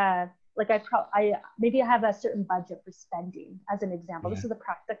maybe I have a certain budget for spending, as an example. This is a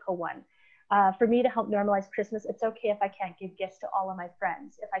practical one. For me to help normalize Christmas, it's okay if I can't give gifts to all of my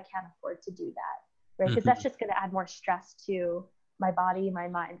friends, if I can't afford to do that, right? Because that's just going to add more stress to my body, my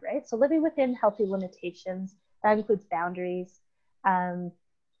mind, right? So living within healthy limitations, that includes boundaries.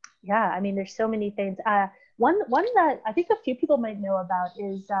 There's so many things. One that I think a few people might know about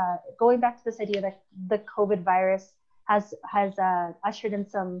is going back to this idea that the COVID virus has ushered in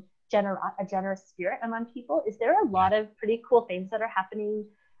a generous spirit among people. Is there a lot of pretty cool things that are happening?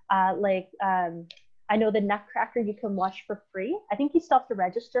 I know the Nutcracker you can watch for free. I think you still have to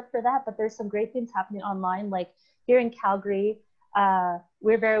register for that, but there's some great things happening online. Like here in Calgary,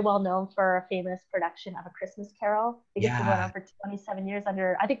 we're very well known for a famous production of A Christmas Carol. I guess it went on for 27 years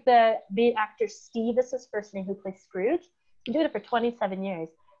under, I think the actor Steve is his first name, who plays Scrooge. He did it for 27 years.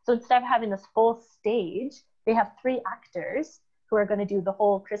 So instead of having this full stage, they have 3 actors who are going to do the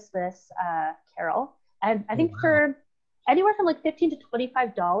whole Christmas Carol. And I think for anywhere from like $15 to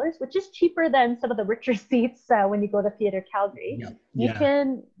 $25, which is cheaper than some of the richer seats when you go to Theatre Calgary. You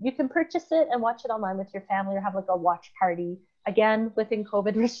can purchase it and watch it online with your family or have like a watch party, again within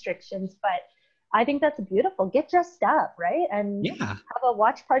COVID restrictions. But I think that's beautiful. Get dressed up, right? And have a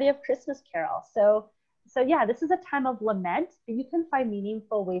watch party of Christmas Carol. So this is a time of lament, but you can find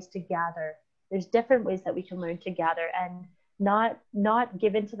meaningful ways to gather. There's different ways that we can learn to gather and not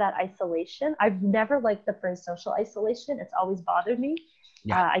give into that isolation. I've never liked the phrase social isolation. It's always bothered me.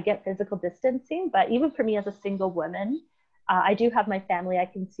 I get physical distancing, but even for me as a single woman, I do have my family I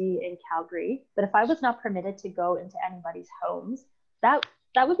can see in Calgary, but if I was not permitted to go into anybody's homes, that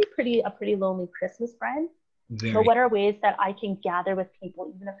would be a pretty lonely Christmas, Bryan. But what are ways that I can gather with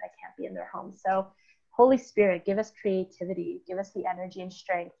people even if I can't be in their homes? So Holy Spirit, give us creativity, give us the energy and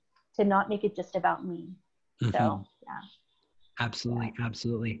strength to not make it just about me. So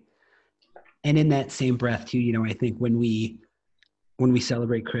Absolutely. And in that same breath too, I think when we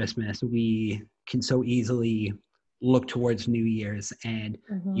celebrate Christmas, we can so easily look towards New Year's and,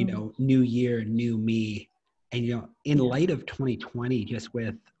 new year, new me. And, in light of 2020, just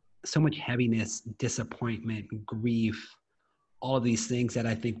with so much heaviness, disappointment, grief, all of these things that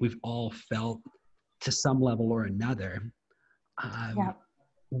I think we've all felt to some level or another.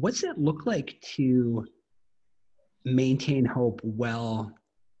 What's it look like to maintain hope while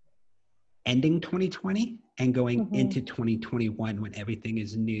ending 2020 and going into 2021 when everything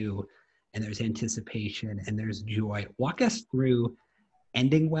is new and there's anticipation and there's joy? Walk us through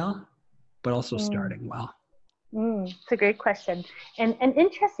ending well, but also Mm. starting well? It's a great question, and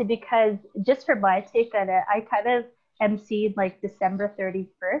interesting because just for my take on it, I kind of emceed like December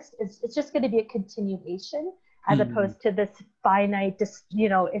 31st. It's just going to be a continuation as Mm, opposed to this finite, just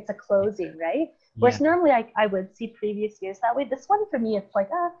it's a closing, right? yeah. Whereas normally I would see previous years that way. This one for me, it's like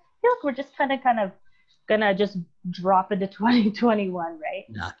I feel like we're just kind of gonna just drop into 2021, right?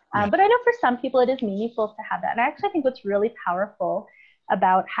 Yeah. Yeah. But I know for some people it is meaningful to have that, and I actually think what's really powerful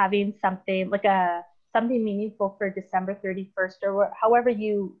about having something like a something meaningful for December 31st or however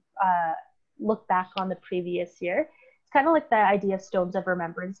you look back on the previous year. It's kind of like the idea of stones of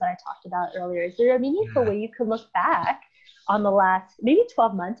remembrance that I talked about earlier. Is there a meaningful Yeah. way you can look back on the last maybe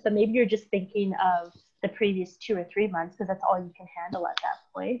 12 months, but maybe you're just thinking of the previous 2 or 3 months because that's all you can handle at that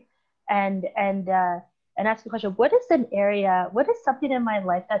point. And and uh, and ask the question, what is an area, what is something in my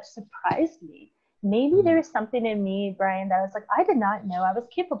life that surprised me? Maybe Mm, there is something in me, Bryan, that I was like, I did not know I was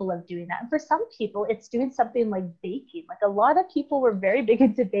capable of doing that. And for some people, it's doing something like baking. Like a lot of people were very big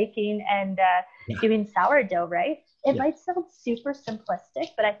into baking and yeah. doing sourdough, right? It Yeah. might sound super simplistic,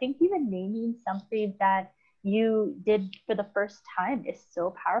 but I think even naming something that you did for the first time is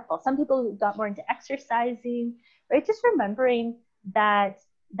so powerful. Some people got more into exercising, right? Just remembering that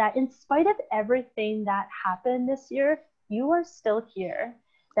in spite of everything that happened this year, you are still here,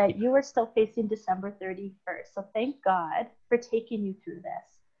 Yeah. that you are still facing December 31st. So thank God for taking you through this.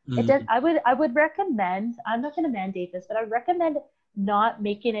 It does, Mm, I would recommend, I'm not going to mandate this, but I would recommend not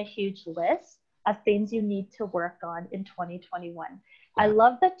making a huge list of things you need to work on in 2021. I yeah.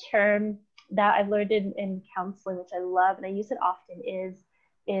 love the term that I've learned in counseling, which I love and I use it often,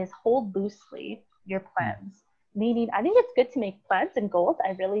 is hold loosely your Mm, plans. Meaning, I think it's good to make plans and goals.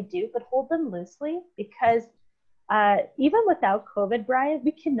 I really do, but hold them loosely yeah. because even without COVID, Bryan,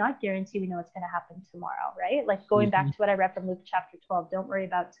 we cannot guarantee we know what's going to happen tomorrow, right? Like going back Mhm. to what I read from Luke chapter 12, don't worry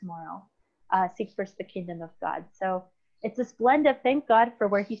about tomorrow. Seek first the kingdom of God. So it's this blend of thank God for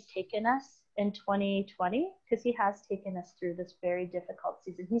where he's taken us in 2020, because he has taken us through this very difficult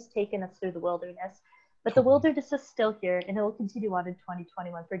season. He's taken us through the wilderness, but the Totally. wilderness is still here and it will continue on in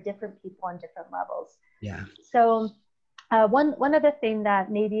 2021 for different people on different levels. Yeah. So one other thing that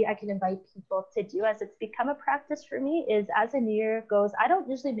maybe I can invite people to do as it's become a practice for me is as a new year goes, I don't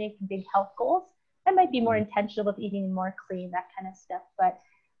usually make big health goals. I might be more Mm, intentional with eating more clean, that kind of stuff. But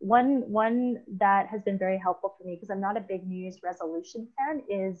one that has been very helpful for me because I'm not a big New Year's resolution fan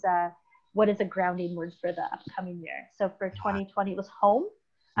is what is a grounding word for the upcoming year. So for yeah. 2020 it was home.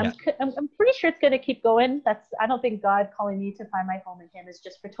 Yeah. I'm pretty sure it's going to keep going. I don't think God calling me to find my home in him is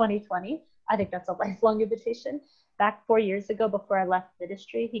just for 2020. I think that's a lifelong invitation. Back 4 years ago, before I left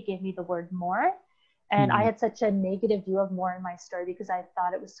ministry, he gave me the word more. And I Mm, had such a negative view of more in my story because I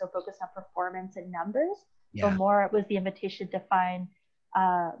thought it was so focused on performance and numbers. But yeah. more was the invitation to find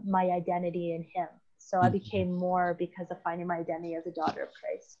my identity in him. So I Mhm. became more because of finding my identity as a daughter of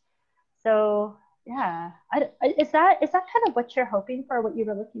Christ. So yeah, is that kind of what you're hoping for, what you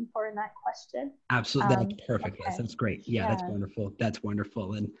were looking for in that question? Absolutely. That's perfect. Yes, Okay. that's great. Yeah, that's Yeah. wonderful. That's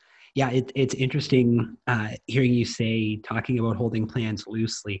wonderful. And yeah, it's interesting hearing you say, talking about holding plans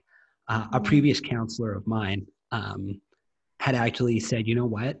loosely. A Mm-hmm. previous counselor of mine had actually said, you know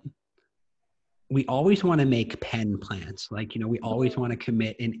what? We always want to make pen plans. Like, we always want to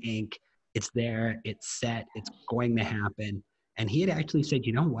commit in ink. It's there, it's set, it's going to happen. And he had actually said,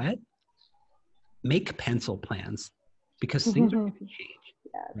 you know what? Make pencil plans because things are going to change.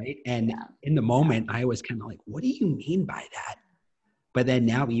 Yeah. Right. And Yeah. in the Yeah. moment, I was kind of like, what do you mean by that? But then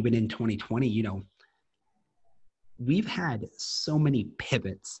now, even in 2020, we've had so many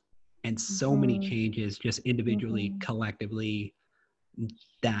pivots and so many Mm-hmm. changes just individually, Mm-hmm. collectively,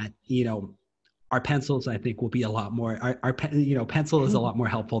 that, our pencils, I think, will be a lot more, pencil is a lot more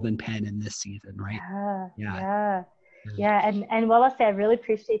helpful than pen in this season. Right. Yeah, Yeah. yeah, Yeah. yeah. And while I say I really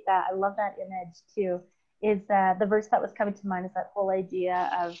appreciate that, I love that image too. Is the verse that was coming to mind is that whole idea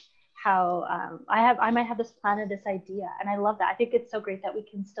of how I might have this plan or this idea, and I love that. I think it's so great that we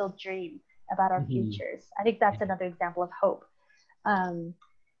can still dream about our Mhm. futures. I think that's another example of hope. Um,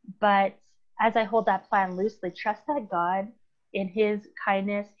 but as I hold that plan loosely, trust that God, in his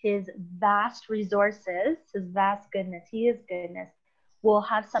kindness, his vast resources, his vast goodness, he is goodness, will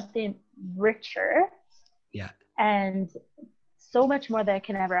have something richer Yeah. and so much more than I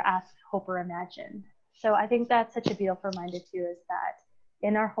can ever ask, hope, or imagine. So I think that's such a beautiful reminder too, is that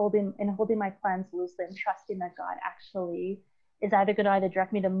in holding my plans loosely and trusting that God actually is either going to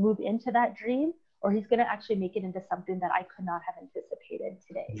direct me to move into that dream or he's going to actually make it into something that I could not have anticipated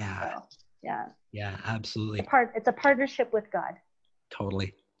today. Yeah. So yeah, Yeah. Absolutely. it's a partnership with God.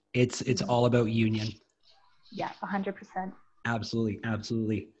 Totally. It's Mm-hmm. all about union. Yeah, 100%. Absolutely.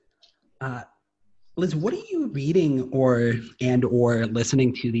 Absolutely. Uh, Liz, what are you reading or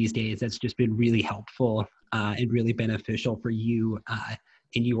listening to these days that's just been really helpful and really beneficial for you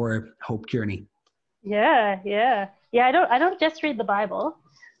in your hope journey? Yeah. I don't just read the Bible.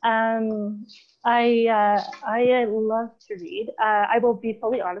 Um, I love to read. I will be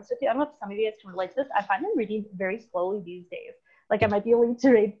fully honest with you. I don't know if some of you guys can relate to this. I find I'm reading very slowly these days. Like I Yeah. might be able to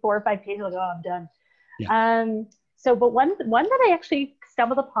read 4 or 5 pages, like, oh, I'm done. Yeah. But one that I actually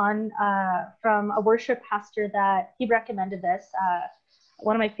stumbled upon from a worship pastor that he recommended this.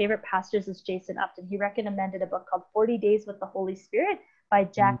 One of my favorite pastors is Jason Upton. He recommended a book called 40 Days with the Holy Spirit by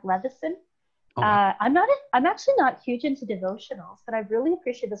Jack Levison. Oh, wow. I'm actually not huge into devotionals, but I really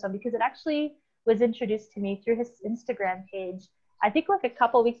appreciate this one because it actually was introduced to me through his Instagram page, I think like a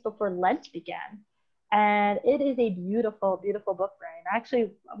couple weeks before Lent began. And it is a beautiful, beautiful book, Brian. I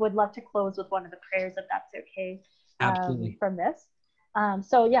actually would love to close with one of the prayers, if that's okay, Absolutely. from this.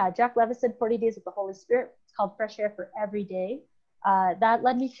 So yeah, Jack Levison, 40 Days with the Holy Spirit. It's called Fresh Air for Every Day. That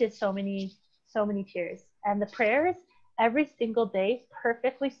led me to so many tears. And the prayers every single day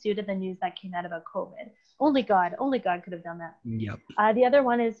perfectly suited the news that came out about COVID. Only God could have done that. Yep. The other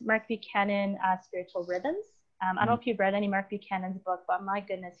one is Mark Buchanan, Spiritual Rhythms. I don't know if you've read any Mark Buchanan's book, but my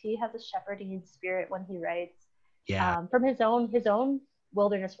goodness, he has a shepherding spirit when he writes. Yeah. From his own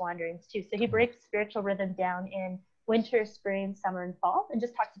wilderness wanderings too. So he breaks spiritual rhythm down in winter, spring, summer, and fall, and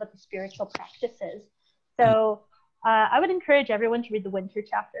just talks about the spiritual practices. So I would encourage everyone to read the winter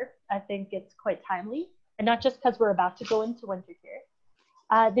chapter. I think it's quite timely, and not just because we're about to go into winter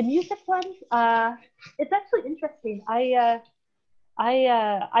here. The music one, it's actually interesting. I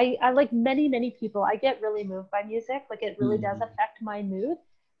like many people, I get really moved by music. Like it really does affect my mood.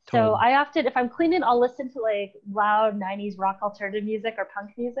 So Totally. I often, if I'm cleaning, I'll listen to like loud 90s rock alternative music or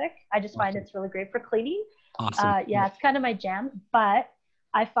punk music. I just find it's really great for cleaning. Awesome. Yeah, it's kind of my jam. But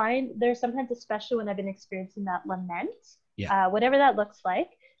I find there's sometimes, especially when I've been experiencing that lament, whatever that looks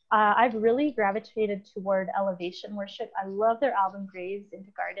like, I've really gravitated toward elevation worship. I love their album Graves into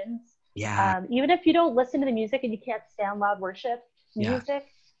Gardens. Yeah. Even if you don't listen to the music and you can't stand loud worship music,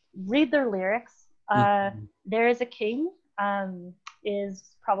 read their lyrics. There is a King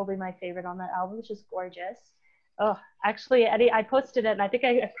is probably my favorite on that album, which is gorgeous. Oh, actually, Eddie, I posted it, and I think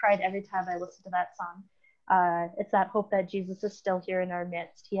I cried every time I listened to that song. It's that hope that Jesus is still here in our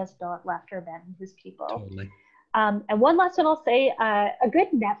midst. He has not left or abandoned his people. Totally. And one last one I'll say, a good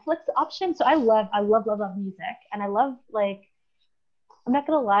Netflix option. So I love music, and I love, like, I'm not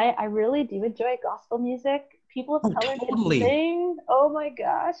gonna lie, I really do enjoy gospel music. People of color can sing. Oh my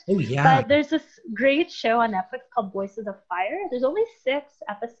gosh. Oh yeah. But there's this great show on Netflix called Voices of Fire. There's only 6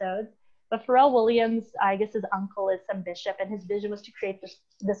 episodes, but Pharrell Williams, I guess his uncle is some bishop, and his vision was to create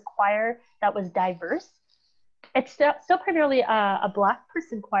this choir that was diverse. It's still primarily a Black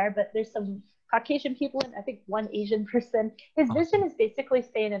person choir, but there's some Caucasian people and I think one Asian person. His vision is basically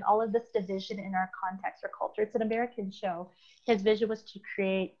saying, in all of this division in our context or culture, it's an American show. His vision was to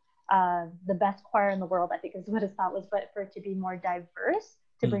create the best choir in the world, I think is what his thought was, but for it to be more diverse,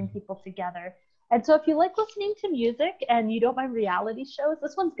 to bring people together. And so if you like listening to music and you don't mind reality shows,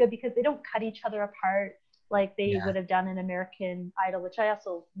 this one's good because they don't cut each other apart like they would have done in American Idol, which I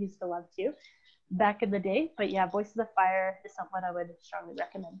also used to love too back in the day. But yeah, Voices of Fire is something I would strongly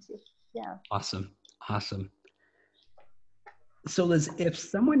recommend too. Yeah. Awesome. So Liz, if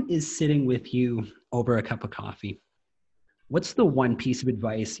someone is sitting with you over a cup of coffee, what's the one piece of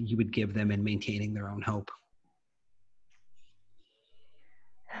advice you would give them in maintaining their own hope?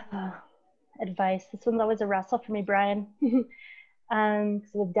 Advice. This one's always a wrestle for me, Brian. Because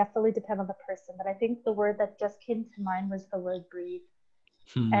it would definitely depend on the person. But I think the word that just came to mind was the word breathe.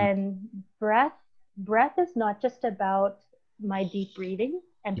 And breath is not just about my deep breathing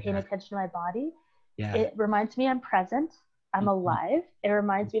and paying attention to my body. It reminds me I'm present, I'm alive. It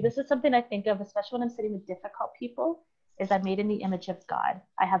reminds me, this is something I think of, especially when I'm sitting with difficult people, is I'm made in the image of God.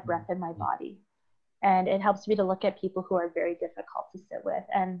 I have breath in my body. And it helps me to look at people who are very difficult to sit with,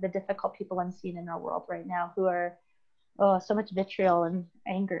 and the difficult people I'm seeing in our world right now who are, so much vitriol and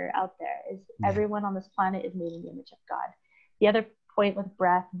anger out there. Is everyone on this planet is made in the image of God. The other point with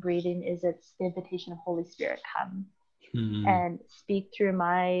breath, breathing, is it's the invitation of Holy Spirit, come and speak through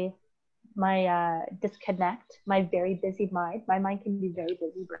my disconnect, my very busy mind. My mind can be very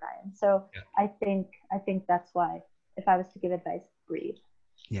busy, Brian. So I think that's why, if I was to give advice, breathe.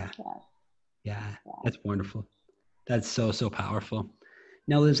 Yeah, that's wonderful. That's so powerful.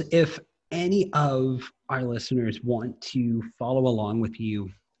 Now, Liz, if any of our listeners want to follow along with you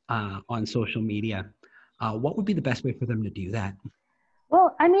on social media, what would be the best way for them to do that?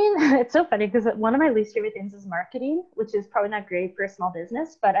 Well, I mean, it's so funny because one of my least favorite things is marketing, which is probably not great for a small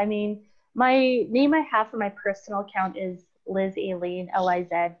business. But I mean, my name I have for my personal account is Liz Aileen, Liz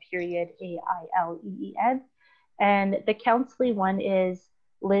period Aileen. And the counseling one is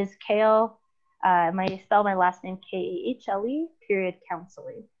Liz Khale. Spell my last name Kahle period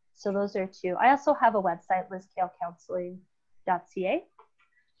counseling. So those are two. I also have a website, lizkhalecounseling.ca.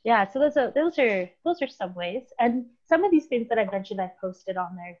 Yeah, so those are some ways, and some of these things that I mentioned I've posted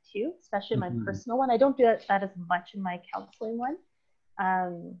on there too, especially my personal one. I don't do that as much in my counseling one.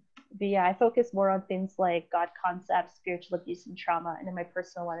 But yeah, I focus more on things like God concepts, spiritual abuse and trauma, and in my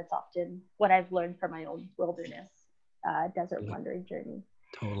personal one, it's often what I've learned from my own wilderness desert wandering journey.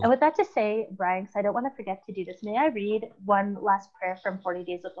 Totally. And with that to say, Bryan, because I don't want to forget to do this, may I read one last prayer from 40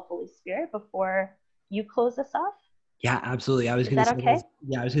 Days with the Holy Spirit before you close us off? Yeah, absolutely. I was going to say, okay?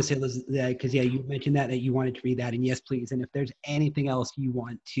 I was going to say, Liz, because you mentioned that you wanted to read that, and yes, please. And if there's anything else you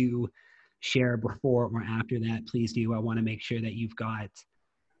want to share before or after that, please do. I want to make sure that you've got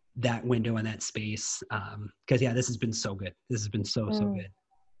that window and that space. Because this has been so good. This has been so good.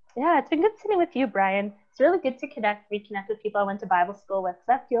 Yeah, it's been good sitting with you, Bryan. It's really good to reconnect with people I went to Bible school with.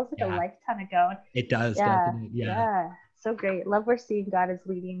 That feels like a lifetime ago. It does, definitely. Yeah, so great. Love we're seeing God is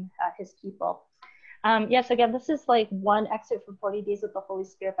leading his people. Yes, again, this is like one excerpt from 40 Days with the Holy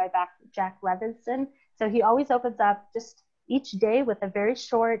Spirit by Jack Levinson. So he always opens up just each day with a very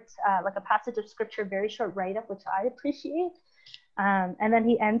short, like a passage of scripture, very short write-up, which I appreciate. And then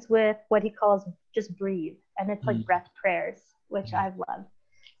he ends with what he calls just breathe. And it's like breath prayers, which I've loved.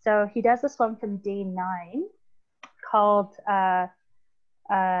 So he does this one from day 9 called, I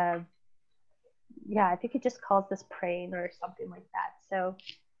think he just calls this praying or something like that. So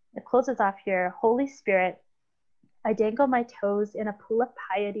it closes off here. Holy Spirit, I dangle my toes in a pool of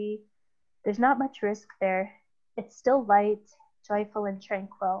piety. There's not much risk there. It's still light, joyful, and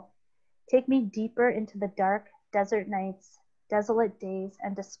tranquil. Take me deeper into the dark desert nights, desolate days,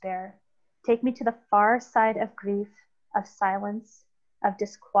 and despair. Take me to the far side of grief, of silence, of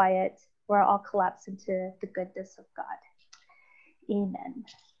disquiet, where I'll collapse into the goodness of God. Amen.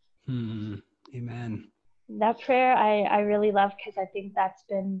 Amen. That prayer I really love because I think that's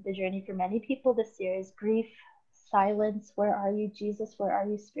been the journey for many people this year is grief, silence. Where are you, Jesus? Where are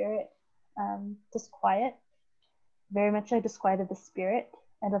you, Spirit? Disquiet. Very much a disquiet of the spirit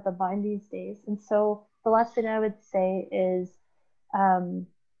and of the mind these days. And so the last thing I would say is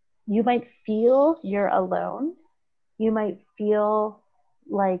you might feel you're alone. You might feel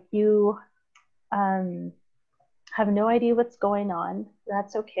like you have no idea what's going on.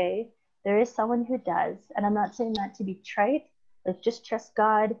 That's okay. There is someone who does. And I'm not saying that to be trite. Like, just trust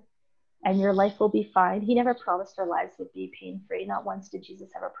God and your life will be fine. He never promised our lives would be pain-free. Not once did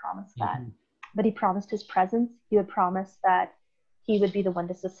Jesus ever promise that. But he promised his presence. He would promise that he would be the one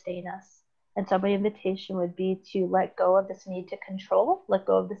to sustain us. And so my invitation would be to let go of this need to control, let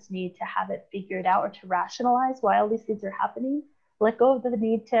go of this need to have it figured out or to rationalize why all these things are happening, let go of the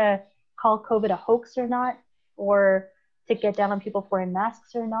need to call COVID a hoax or not, or to get down on people for wearing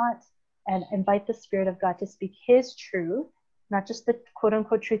masks or not, and invite the Spirit of God to speak his truth, not just the quote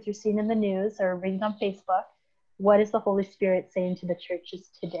unquote truth you're seeing in the news or reading on Facebook. What is the Holy Spirit saying to the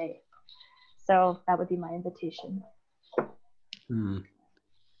churches today? So that would be my invitation.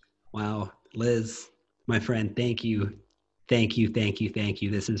 Wow. Liz, my friend, thank you. Thank you.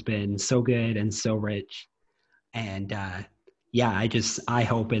 This has been so good and so rich. And I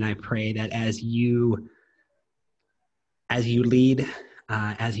hope and I pray that as you lead,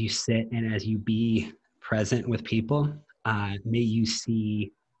 as you sit and as you be present with people, may you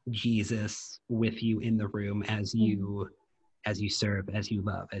see Jesus with you in the room as you serve, as you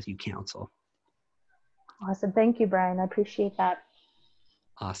love, as you counsel. Awesome. Thank you, Bryan. I appreciate that.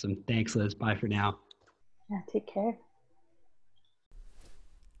 Awesome. Thanks, Liz. Bye for now. Yeah, take care.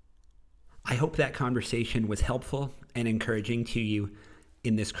 I hope that conversation was helpful and encouraging to you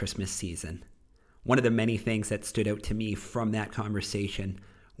in this Christmas season. One of the many things that stood out to me from that conversation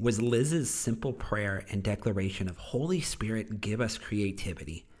was Liz's simple prayer and declaration of, Holy Spirit, give us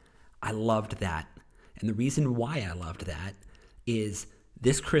creativity. I loved that. And the reason why I loved that is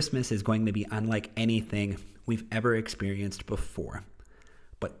this Christmas is going to be unlike anything we've ever experienced before.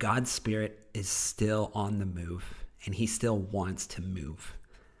 But God's Spirit is still on the move, and he still wants to move.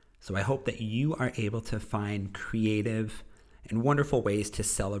 So I hope that you are able to find creative and wonderful ways to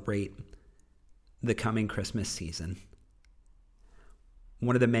celebrate the coming Christmas season.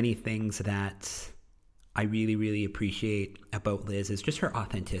 One of the many things that I really, really appreciate about Liz is just her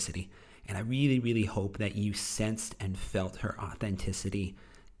authenticity. And I really, really hope that you sensed and felt her authenticity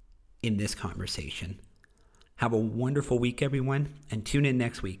in this conversation. Have a wonderful week, everyone, and tune in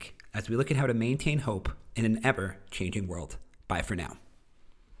next week as we look at how to maintain hope in an ever-changing world. Bye for now.